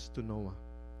promise to Noah.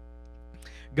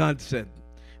 God said,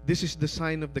 "This is the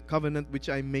sign of the covenant which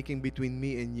I am making between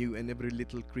me and you and every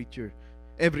little creature,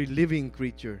 every living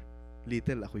creature."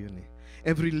 Little, ako yun eh.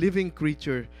 Every living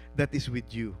creature that is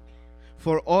with you.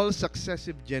 For all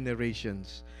successive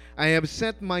generations, I have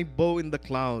set my bow in the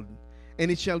cloud,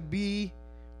 and it shall be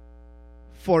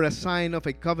for a sign of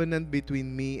a covenant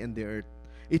between me and the earth.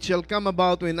 It shall come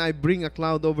about when I bring a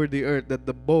cloud over the earth that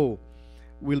the bow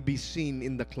will be seen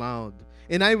in the cloud.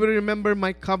 And I will remember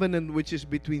my covenant which is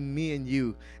between me and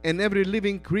you and every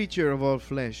living creature of all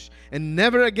flesh. And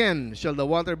never again shall the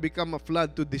water become a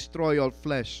flood to destroy all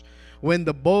flesh. When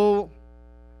the bow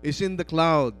is in the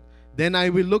cloud, then I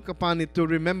will look upon it to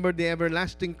remember the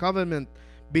everlasting covenant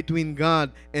between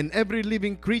God and every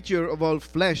living creature of all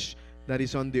flesh that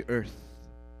is on the earth.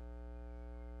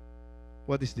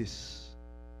 What is this?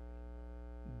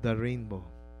 The rainbow.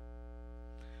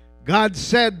 God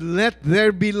said, "Let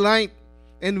there be light."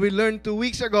 And we learned 2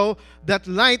 weeks ago that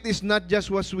light is not just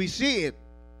what we see it.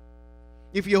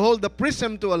 If you hold the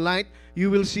prism to a light, you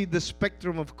will see the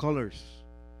spectrum of colors.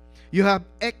 You have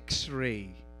X-ray.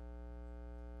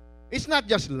 It's not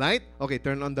just light. Okay,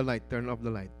 turn on the light, turn off the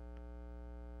light.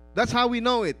 That's how we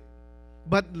know it.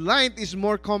 But light is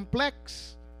more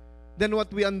complex than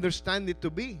what we understand it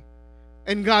to be.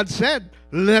 And God said,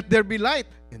 "Let there be light."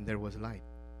 And there was light.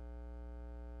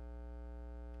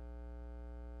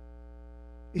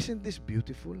 Isn't this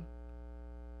beautiful?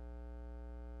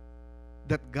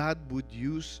 That God would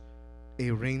use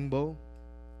a rainbow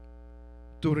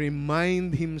to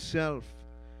remind Himself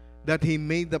that He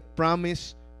made the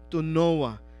promise to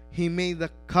Noah. He made the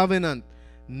covenant.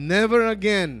 Never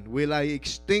again will I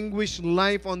extinguish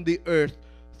life on the earth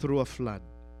through a flood.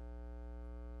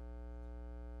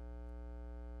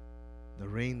 The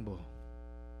rainbow.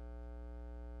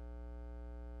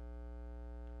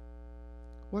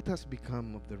 What has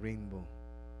become of the rainbow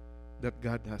that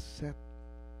God has set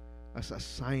as a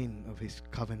sign of His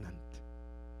covenant?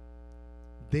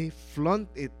 They flaunt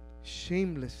it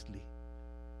shamelessly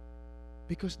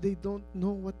because they don't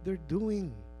know what they're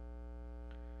doing.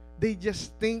 They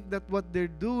just think that what they're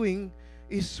doing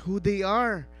is who they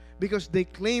are because they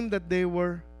claim that they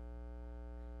were,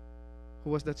 who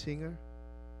was that singer?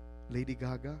 Lady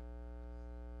Gaga.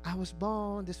 I was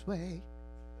born this way.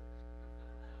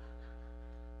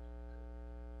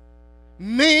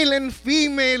 Male and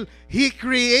female, He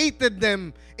created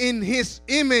them in His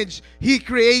image. He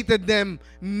created them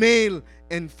male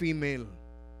and female.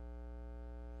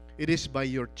 It is by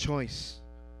your choice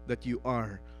that you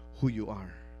are who you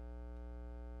are.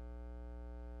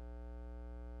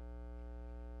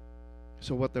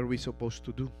 So what are we supposed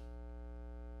to do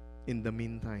in the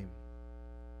meantime?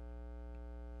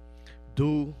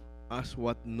 Do as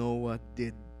what Noah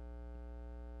did.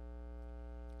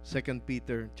 2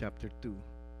 Peter chapter 2.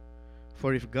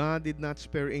 For if God did not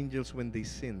spare angels when they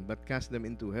sinned, but cast them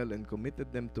into hell and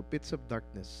committed them to pits of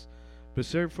darkness,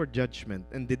 preserved for judgment,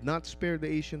 and did not spare the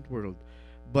ancient world,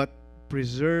 but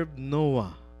preserved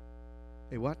Noah,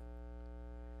 a what?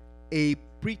 A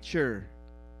preacher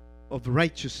of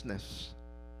righteousness,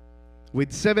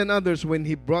 with 7 others when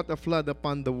He brought a flood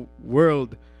upon the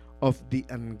world of the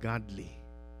ungodly.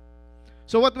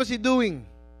 So what was he doing?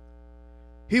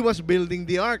 He was building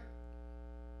the ark.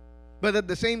 But at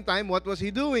the same time, what was he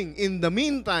doing? In the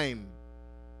meantime,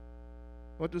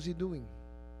 what was he doing?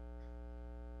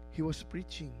 He was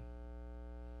preaching.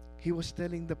 He was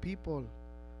telling the people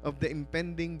of the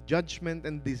impending judgment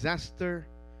and disaster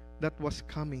that was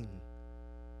coming.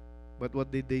 But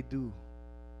what did they do?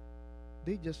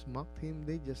 They just mocked him.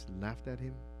 They just laughed at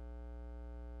him.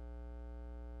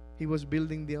 He was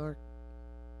building the ark.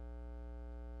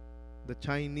 The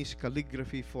Chinese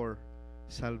calligraphy for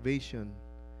salvation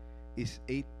is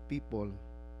 8 people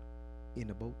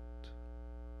in a boat.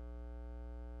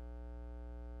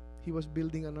 He was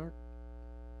building an ark.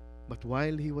 But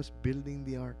while he was building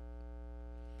the ark,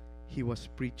 he was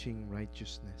preaching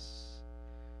righteousness.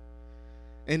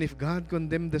 And if God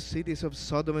condemned the cities of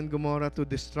Sodom and Gomorrah to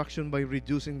destruction by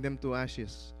reducing them to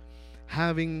ashes,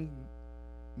 having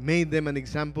made them an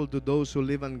example to those who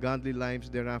live ungodly lives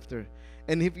thereafter,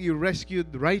 and if He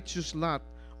rescued righteous Lot,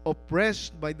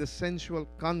 oppressed by the sensual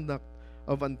conduct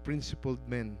of unprincipled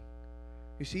men.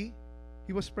 You see,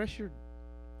 he was pressured.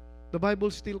 The Bible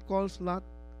still calls Lot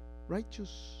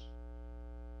righteous.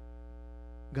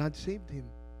 God saved him.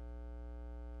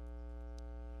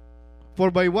 For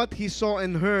by what he saw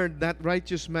and heard, that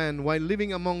righteous man, while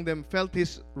living among them, felt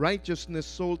his righteousness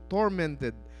soul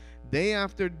tormented day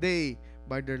after day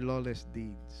by their lawless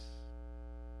deeds.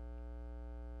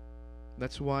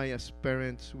 That's why as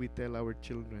parents we tell our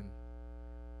children,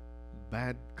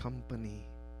 bad company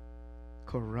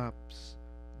corrupts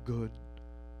good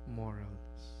morals.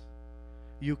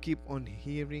 You keep on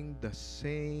hearing the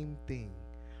same thing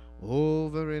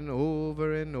over and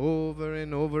over and over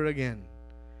and over again.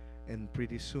 And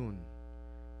pretty soon,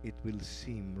 it will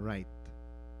seem right.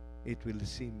 It will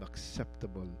seem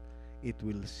acceptable. It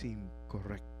will seem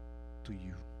correct to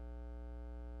you.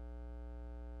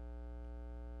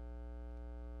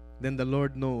 Then the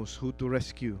Lord knows who to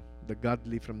rescue the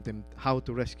godly from how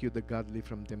to rescue the godly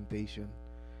from temptation,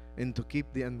 and to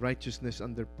keep the unrighteousness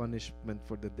under punishment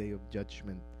for the day of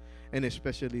judgment, and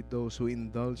especially those who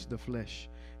indulge the flesh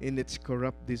in its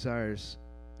corrupt desires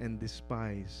and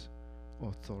despise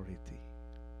authority.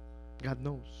 God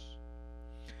knows.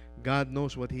 God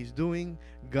knows what He's doing.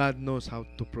 God knows how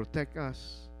to protect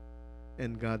us.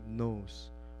 And God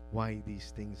knows why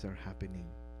these things are happening.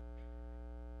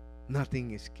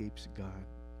 Nothing escapes God.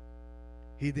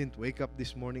 He didn't wake up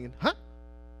this morning and,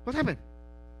 what happened?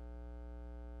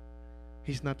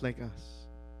 He's not like us.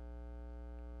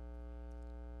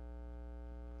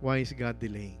 Why is God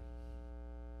delaying?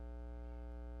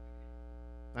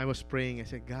 I was praying. I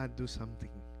said, God, do something.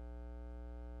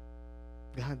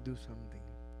 God, do something.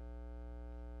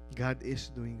 God is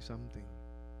doing something.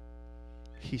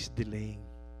 He's delaying.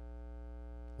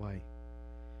 Why?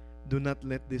 Do not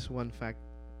let this one fact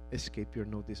escape your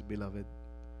notice, beloved.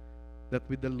 that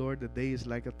with the Lord a day is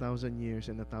like 1,000 years,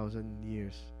 and 1,000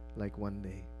 years like one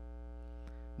day.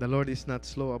 The Lord is not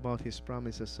slow about His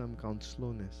promises, some count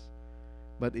slowness,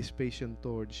 but is patient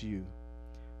towards you,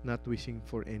 not wishing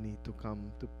for any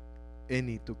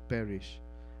to perish,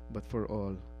 but for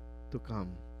all to come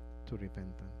to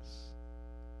repentance.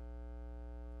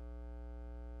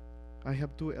 I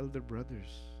have 2 elder brothers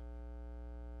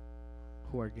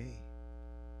who are gay.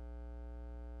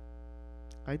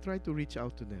 I try to reach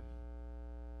out to them.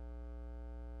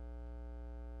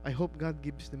 I hope God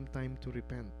gives them time to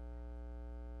repent.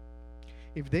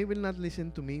 If they will not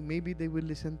listen to me, maybe they will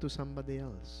listen to somebody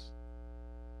else.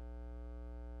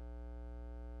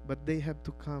 But they have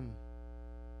to come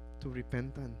to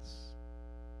repentance.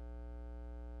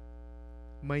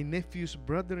 My nephew's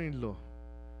brother-in-law,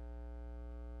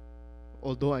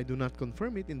 although I do not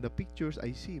confirm it, in the pictures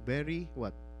I see very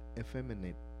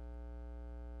effeminate.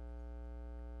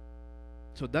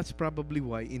 So that's probably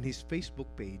why in his Facebook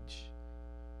page,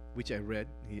 which I read,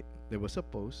 there was a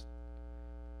post,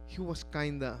 he was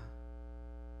kinda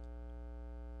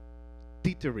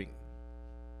teetering,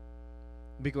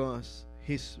 because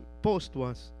his post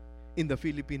was in the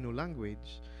Filipino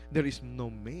language. There is no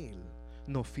male,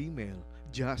 no female,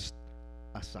 just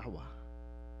asawa.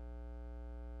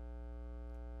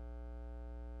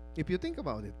 If you think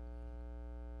about it.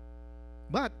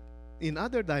 But in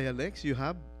other dialects, you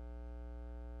have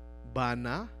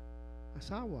bana,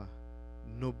 asawa,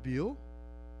 nobyo,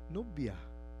 nobya.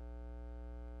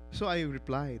 So I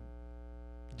replied,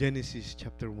 Genesis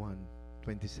chapter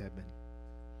 1:27.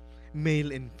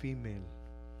 Male and female,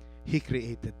 He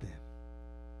created them.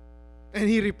 And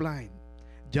he replied,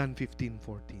 John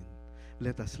 15:14,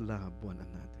 let us love one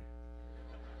another.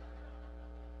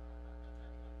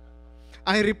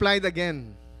 I replied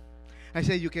again. I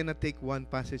said, you cannot take one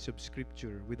passage of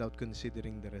scripture without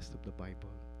considering the rest of the Bible.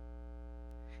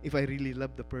 If I really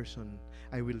love the person,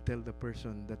 I will tell the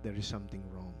person that there is something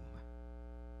wrong.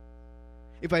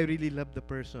 If I really love the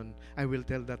person, I will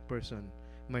tell that person,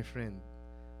 my friend,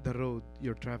 the road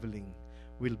you're traveling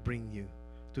will bring you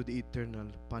to the eternal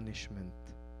punishment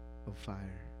of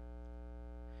fire.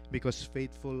 Because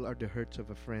faithful are the hurts of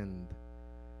a friend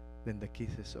than the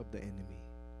kisses of the enemy.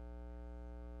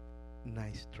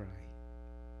 Nice try.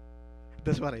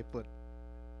 That's what I put.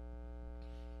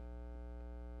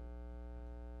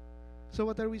 So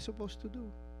what are we supposed to do?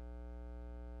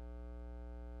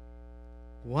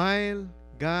 While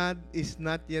God is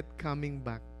not yet coming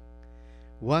back,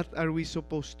 what are we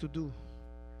supposed to do?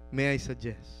 May I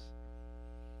suggest?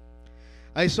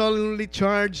 I solemnly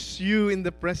charge you in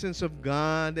the presence of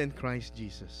God and Christ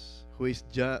Jesus, who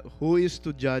is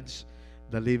to judge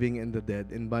the living and the dead,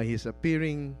 and by His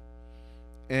appearing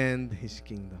and His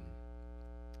kingdom.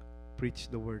 Preach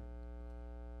the word.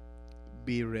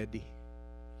 Be ready.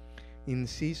 In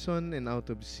season and out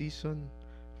of season,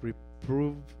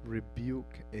 reprove,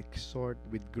 rebuke, exhort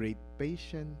with great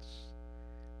patience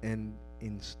and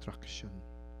instruction.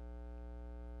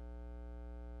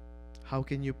 How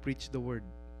can you preach the word?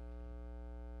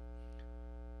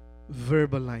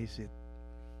 Verbalize it.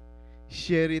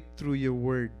 Share it through your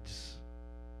words.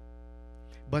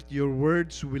 But your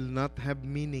words will not have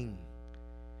meaning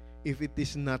if it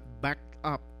is not backed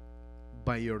up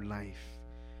by your life.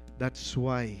 That's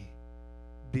why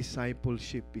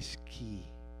discipleship is key.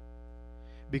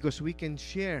 Because we can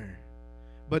share,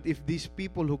 but if these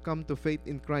people who come to faith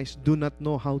in Christ do not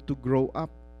know how to grow up,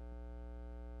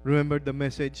 remember the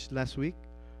message last week?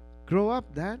 Grow up,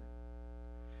 Dad.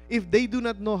 If they do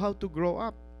not know how to grow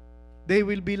up, they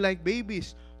will be like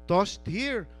babies, tossed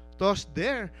here, tossed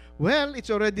there. Well, it's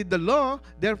already the law,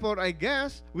 therefore I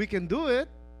guess we can do it.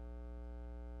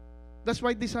 That's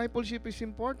why discipleship is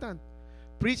important.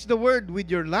 Preach the word with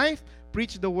your life.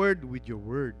 Preach the word with your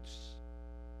words.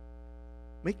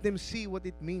 Make them see what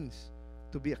it means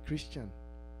to be a Christian.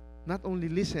 Not only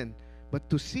listen, but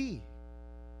to see.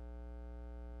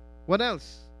 What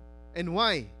else? And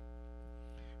why?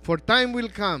 For time will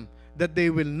come that they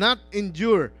will not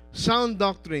endure sound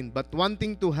doctrine, but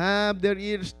wanting to have their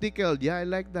ears tickled. Yeah, I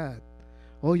like that.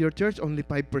 Oh, your church only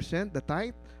 5%, the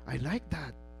tithe? I like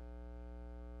that.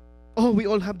 Oh, we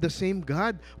all have the same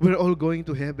God. We're all going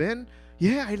to heaven.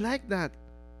 Yeah, I like that.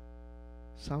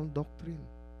 Sound doctrine.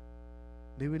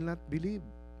 They will not believe.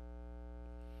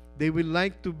 They will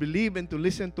like to believe and to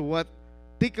listen to what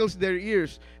tickles their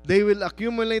ears. They will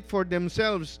accumulate for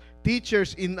themselves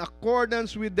teachers in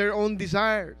accordance with their own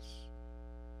desires.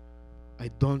 I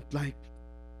don't like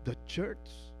the church.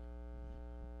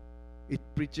 It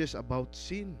preaches about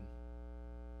sin.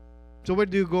 So where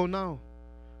do you go now?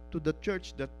 To the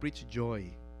church that preach joy.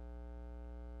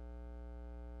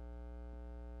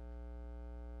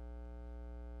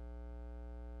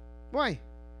 Why?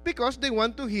 Because they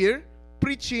want to hear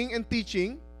preaching and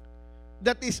teaching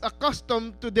that is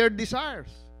accustomed to their desires.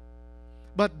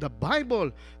 But the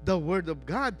Bible, the Word of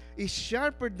God, is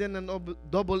sharper than a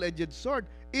double-edged sword.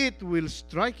 It will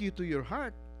strike you to your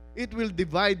heart. It will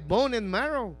divide bone and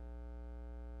marrow.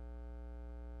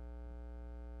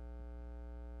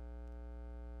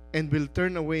 And will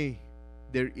turn away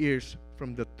their ears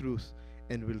from the truth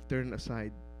and will turn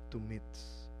aside to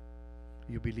myths.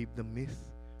 You believe the myth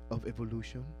of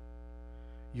evolution?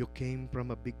 You came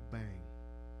from a big bang.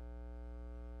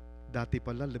 Dati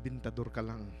pala, labintador ka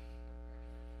lang.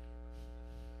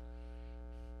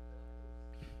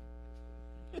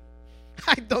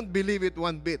 I don't believe it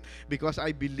one bit because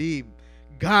I believe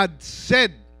God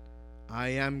said, I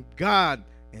am God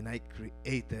and I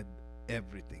created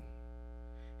everything.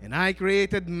 And I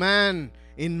created man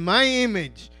in my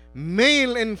image,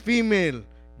 male and female.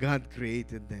 God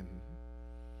created them.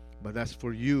 But as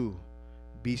for you,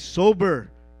 be sober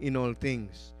in all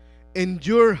things.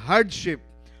 Endure hardship.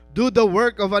 Do the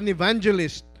work of an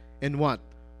evangelist. And what?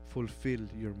 Fulfill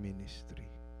your ministry.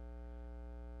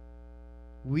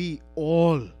 We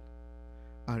all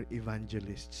are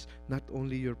evangelists. Not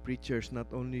only your preachers, not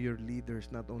only your leaders,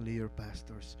 not only your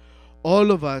pastors.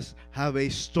 All of us have a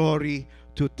story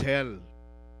to tell.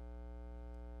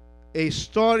 A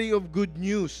story of good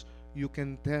news you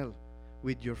can tell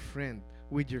with your friend,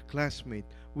 with your classmate,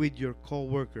 with your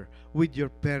co-worker, with your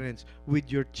parents,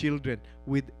 with your children,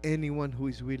 with anyone who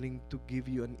is willing to give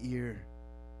you an ear.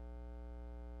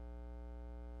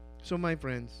 So my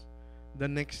friends, the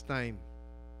next time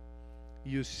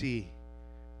you see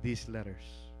these letters,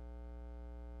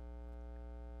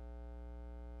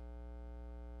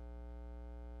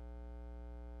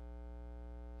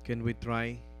 can we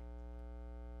try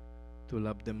to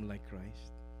love them like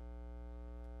Christ?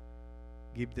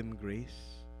 Give them grace.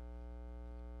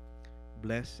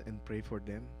 Bless and pray for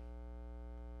them.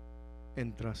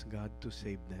 And trust God to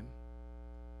save them.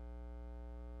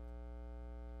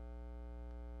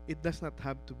 It does not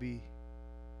have to be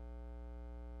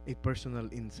a personal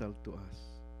insult to us.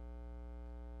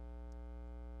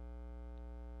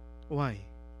 Why?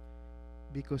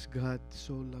 Because God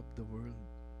so loved the world.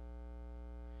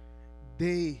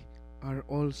 They are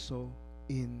also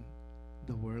in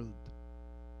the world.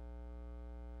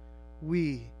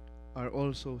 We are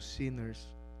also sinners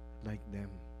like them.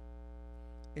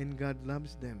 And God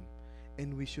loves them.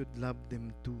 And we should love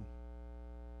them too.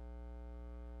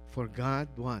 For God,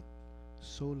 what?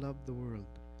 So loved the world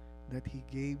that He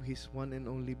gave His one and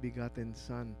only begotten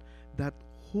Son, that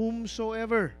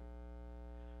whomsoever,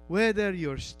 whether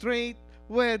you're straight,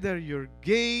 whether you're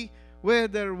gay,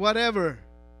 whether whatever,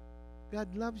 God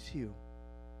loves you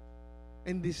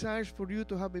and desires for you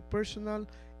to have a personal,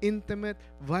 intimate,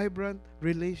 vibrant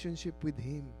relationship with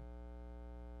Him.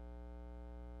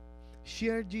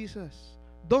 Share Jesus.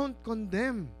 Don't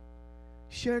condemn.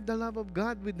 Share the love of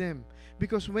God with them.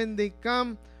 Because when they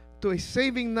come to a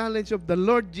saving knowledge of the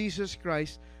Lord Jesus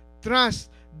Christ, trust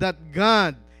that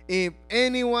God, if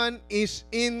anyone is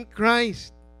in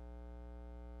Christ,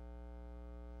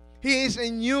 he is a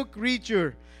new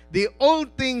creature. The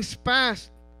old things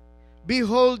passed.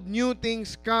 Behold, new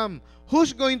things come.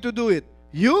 Who's going to do it?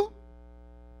 You?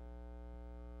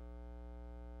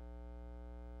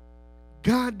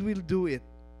 God will do it.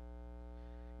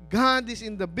 God is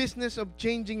in the business of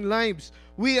changing lives.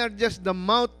 We are just the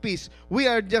mouthpiece. We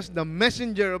are just the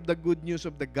messenger of the good news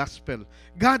of the gospel.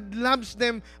 God loves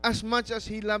them as much as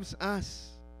He loves us.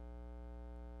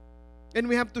 And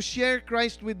we have to share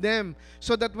Christ with them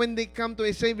so that when they come to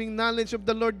a saving knowledge of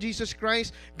the Lord Jesus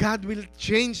Christ, God will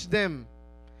change them.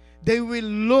 They will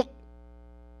look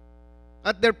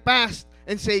at their past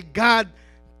and say, God,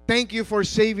 thank you for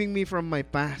saving me from my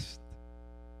past.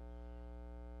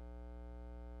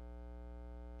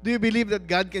 Do you believe that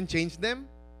God can change them?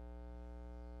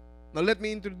 Now let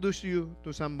me introduce you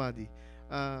to somebody.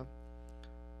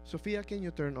 Sophia, can you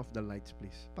turn off the lights,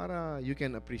 please? Para you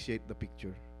can appreciate the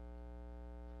picture.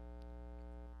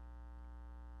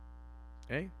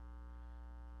 Okay?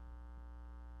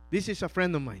 This is a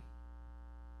friend of mine.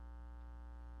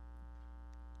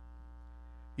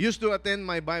 Used to attend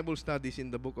my Bible studies in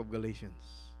the book of Galatians.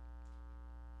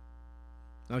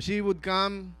 Now she would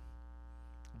come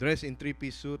dressed in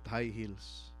three-piece suit, high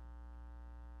heels.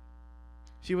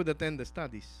 She would attend the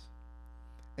studies.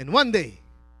 And one day,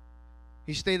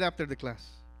 he stayed after the class.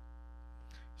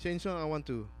 She said, I want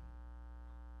to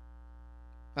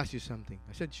ask you something.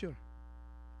 I said, sure.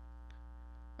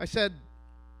 I said,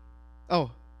 he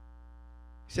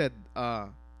said,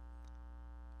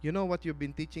 you know what you've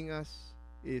been teaching us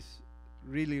is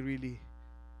really, really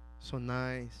so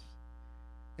nice.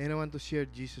 And I want to share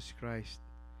Jesus Christ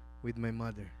with my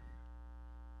mother.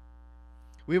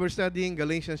 We were studying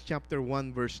Galatians chapter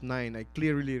 1 verse 9. I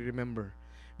clearly remember.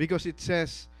 Because it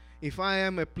says, if I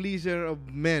am a pleaser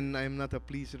of men, I am not a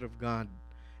pleaser of God.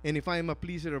 And if I am a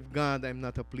pleaser of God, I am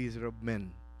not a pleaser of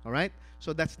men. Alright?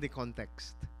 So that's the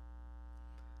context.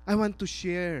 I want to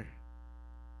share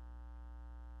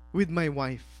with my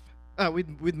wife,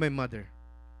 with my mother.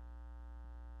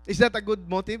 Is that a good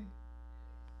motive?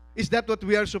 Is that what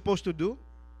we are supposed to do?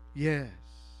 Yes.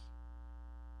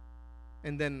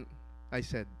 And then I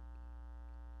said,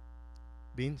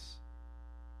 Vince,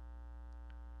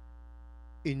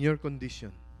 in your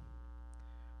condition,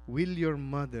 will your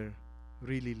mother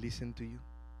really listen to you?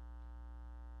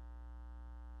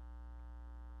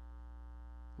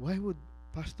 Why would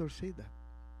pastor say that?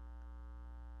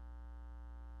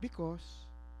 Because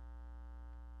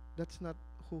that's not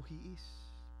who he is.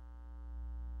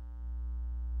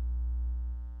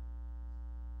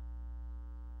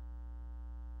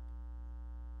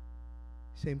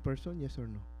 Same person, yes or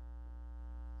no?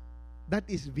 That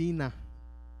is Vina,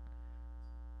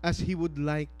 as he would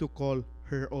like to call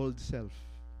her old self.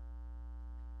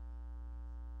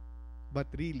 But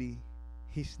really,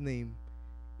 his name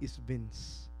is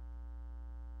Vince.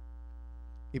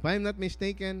 If I'm not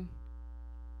mistaken,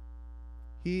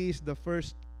 he is the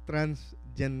first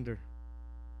transgender.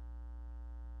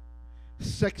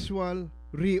 Sexual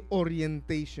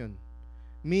reorientation,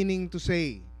 meaning to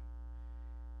say,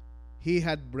 he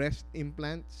had breast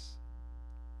implants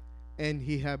and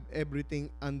he had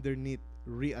everything underneath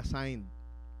reassigned.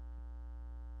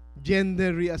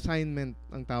 Gender reassignment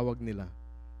ang tawag nila.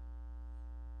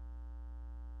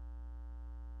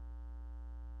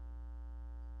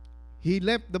 He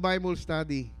left the Bible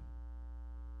study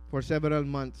for several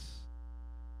months,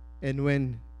 and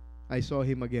when I saw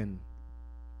him again,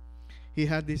 he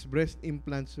had his breast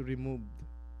implants removed.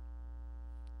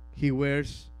 He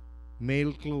wears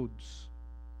male clothes.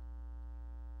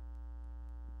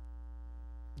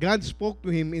 God spoke to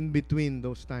him in between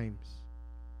those times.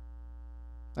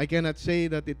 I cannot say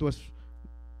that it was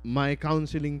my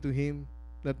counseling to him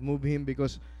that moved him,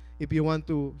 because if you want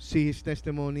to see his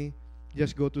testimony,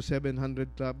 just go to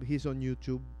 700 Club. He's on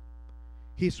YouTube.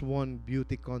 He's won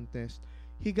beauty contest.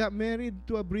 He got married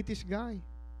to a British guy.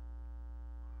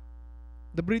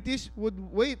 The British would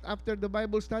wait after the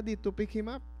Bible study to pick him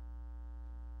up.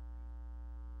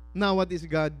 Now, what is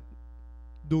God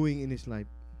doing in his life?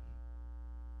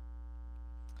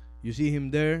 You see him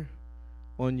there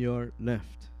on your left.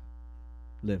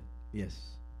 Left, yes.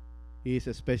 He is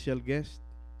a special guest.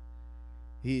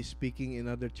 He is speaking in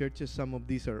other churches. Some of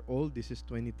these are old. This is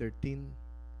 2013.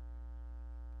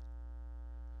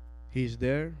 He's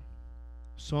there.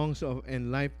 Songs of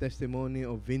and life testimony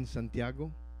of Vince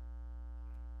Santiago.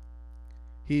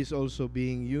 He is also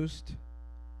being used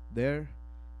there.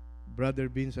 Brother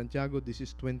Vince Santiago, this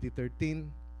is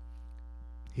 2013.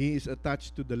 He is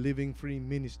attached to the Living Free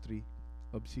Ministry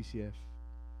of CCF.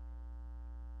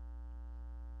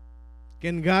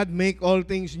 Can God make all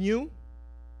things new?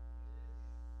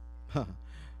 Ha,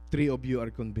 3 of you are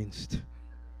convinced.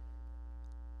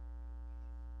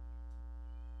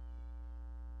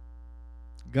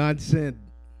 God said,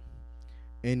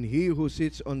 and he who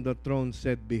sits on the throne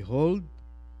said, behold,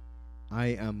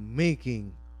 I am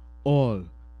making all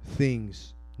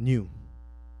things new.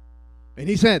 And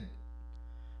he said,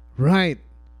 write,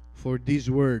 for these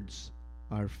words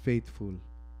are faithful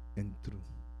and true.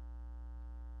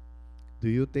 Do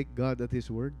you take God at his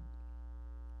word?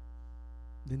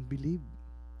 Then believe.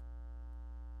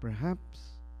 Perhaps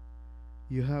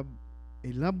you have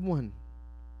a loved one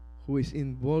who is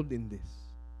involved in this.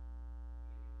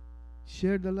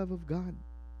 Share the love of God.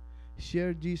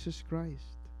 Share Jesus Christ.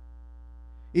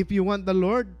 If you want the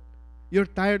Lord, you're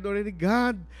tired already.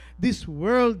 God, this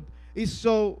world is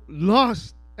so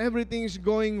lost. Everything is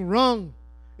going wrong.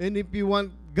 And if you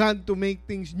want God to make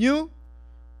things new,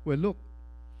 well, look,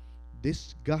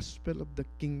 this gospel of the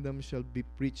kingdom shall be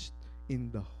preached in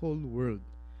the whole world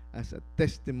as a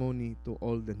testimony to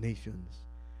all the nations.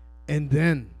 And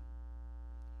then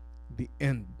the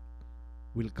end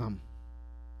will come.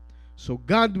 So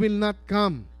God will not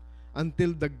come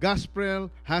until the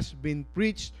gospel has been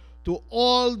preached to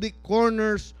all the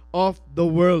corners of the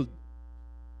world.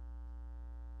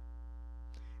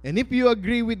 And if you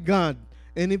agree with God,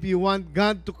 and if you want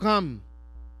God to come,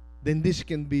 then this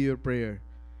can be your prayer.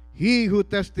 He who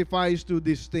testifies to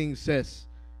these things says,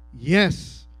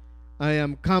 yes, I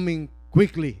am coming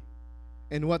quickly.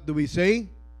 And what do we say?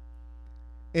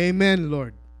 Amen,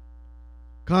 Lord.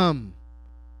 Come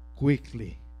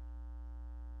quickly.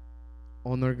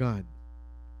 Honor God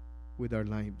with our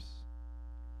lives.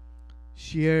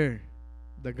 Share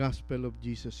the gospel of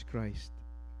Jesus Christ.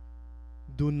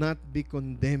 Do not be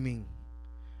condemning.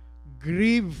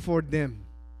 Grieve for them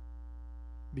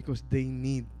because they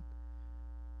need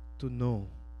to know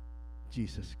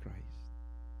Jesus Christ.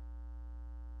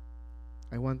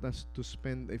 I want us to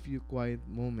spend a few quiet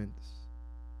moments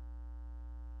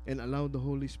and allow the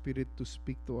Holy Spirit to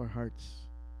speak to our hearts.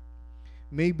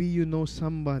 Maybe you know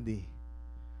somebody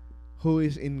who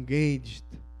is engaged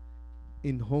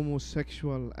in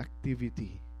homosexual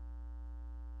activity.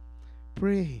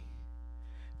 Pray.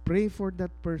 Pray for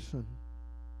that person.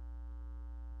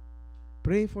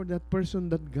 Pray for that person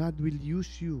that God will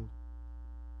use you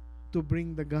to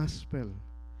bring the gospel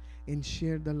and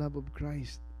share the love of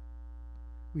Christ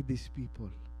with these people.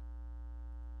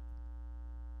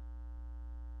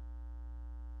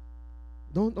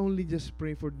 Don't only just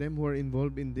pray for them who are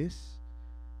involved in this.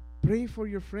 Pray for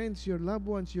your friends, your loved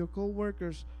ones, your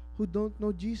co-workers who don't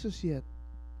know Jesus yet.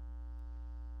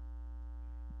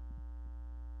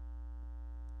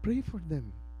 Pray for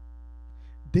them.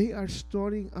 They are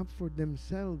storing up for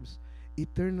themselves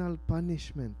eternal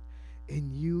punishment,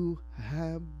 and you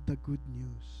have the good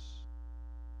news.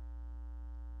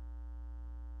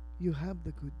 You have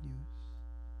the good news.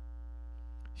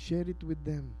 Share it with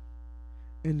them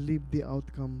and leave the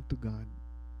outcome to God.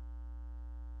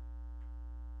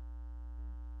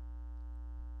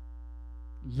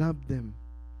 Love them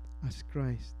as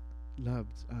Christ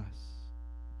loves us.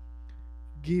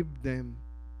 Give them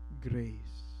grace.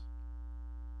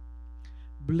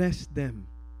 Bless them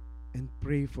and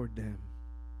pray for them.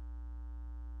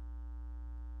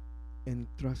 And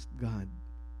trust God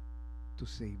to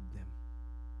save them.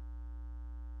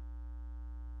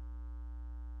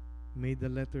 May the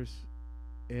letters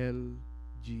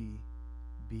LGBT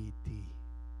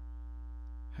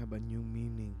have a new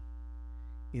meaning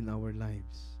in our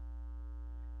lives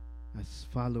as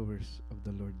followers of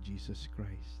the Lord Jesus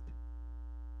Christ.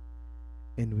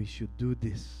 And we should do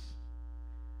this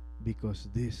because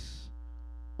this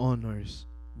honors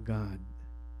God,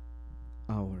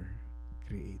 our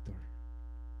Creator.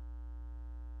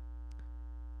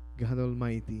 God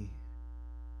Almighty,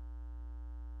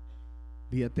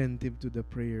 be attentive to the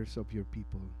prayers of your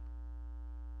people.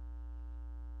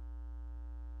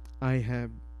 I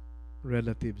have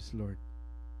relatives, Lord.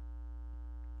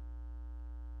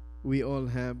 We all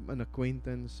have an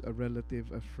acquaintance, a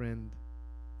relative, a friend,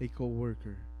 a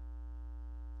co-worker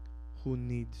who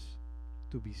needs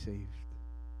to be saved.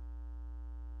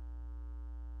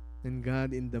 And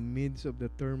God, in the midst of the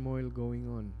turmoil going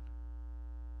on,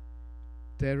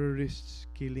 terrorists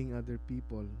killing other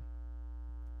people,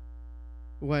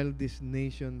 while this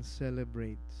nation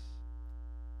celebrates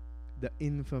the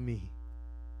infamy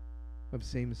of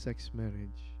same-sex marriage,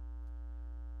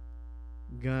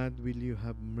 God, will you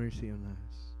have mercy on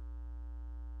us?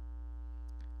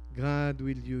 God,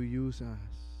 will you use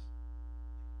us?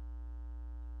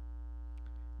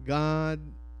 God,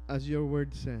 as your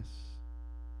word says,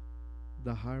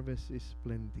 the harvest is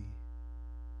plenty,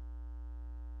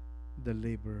 the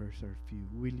laborers are few.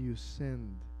 Will you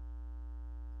send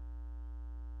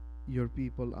your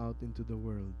people out into the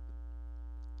world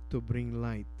to bring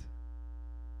light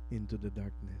into the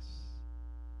darkness?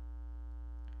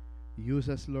 Use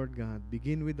us, Lord God.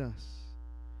 Begin with us.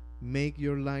 Make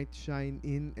your light shine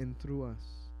in and through us,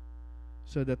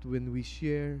 so that when we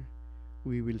share,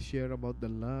 we will share about the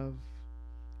love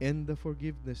and the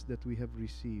forgiveness that we have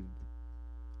received,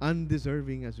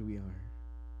 undeserving as we are.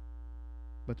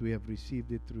 But we have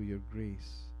received it through your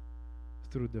grace,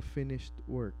 through the finished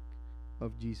work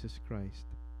of Jesus Christ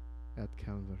at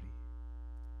Calvary.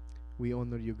 We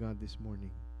honor you, God, this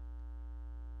morning.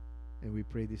 And we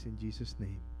pray this in Jesus'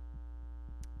 name.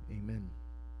 Amen.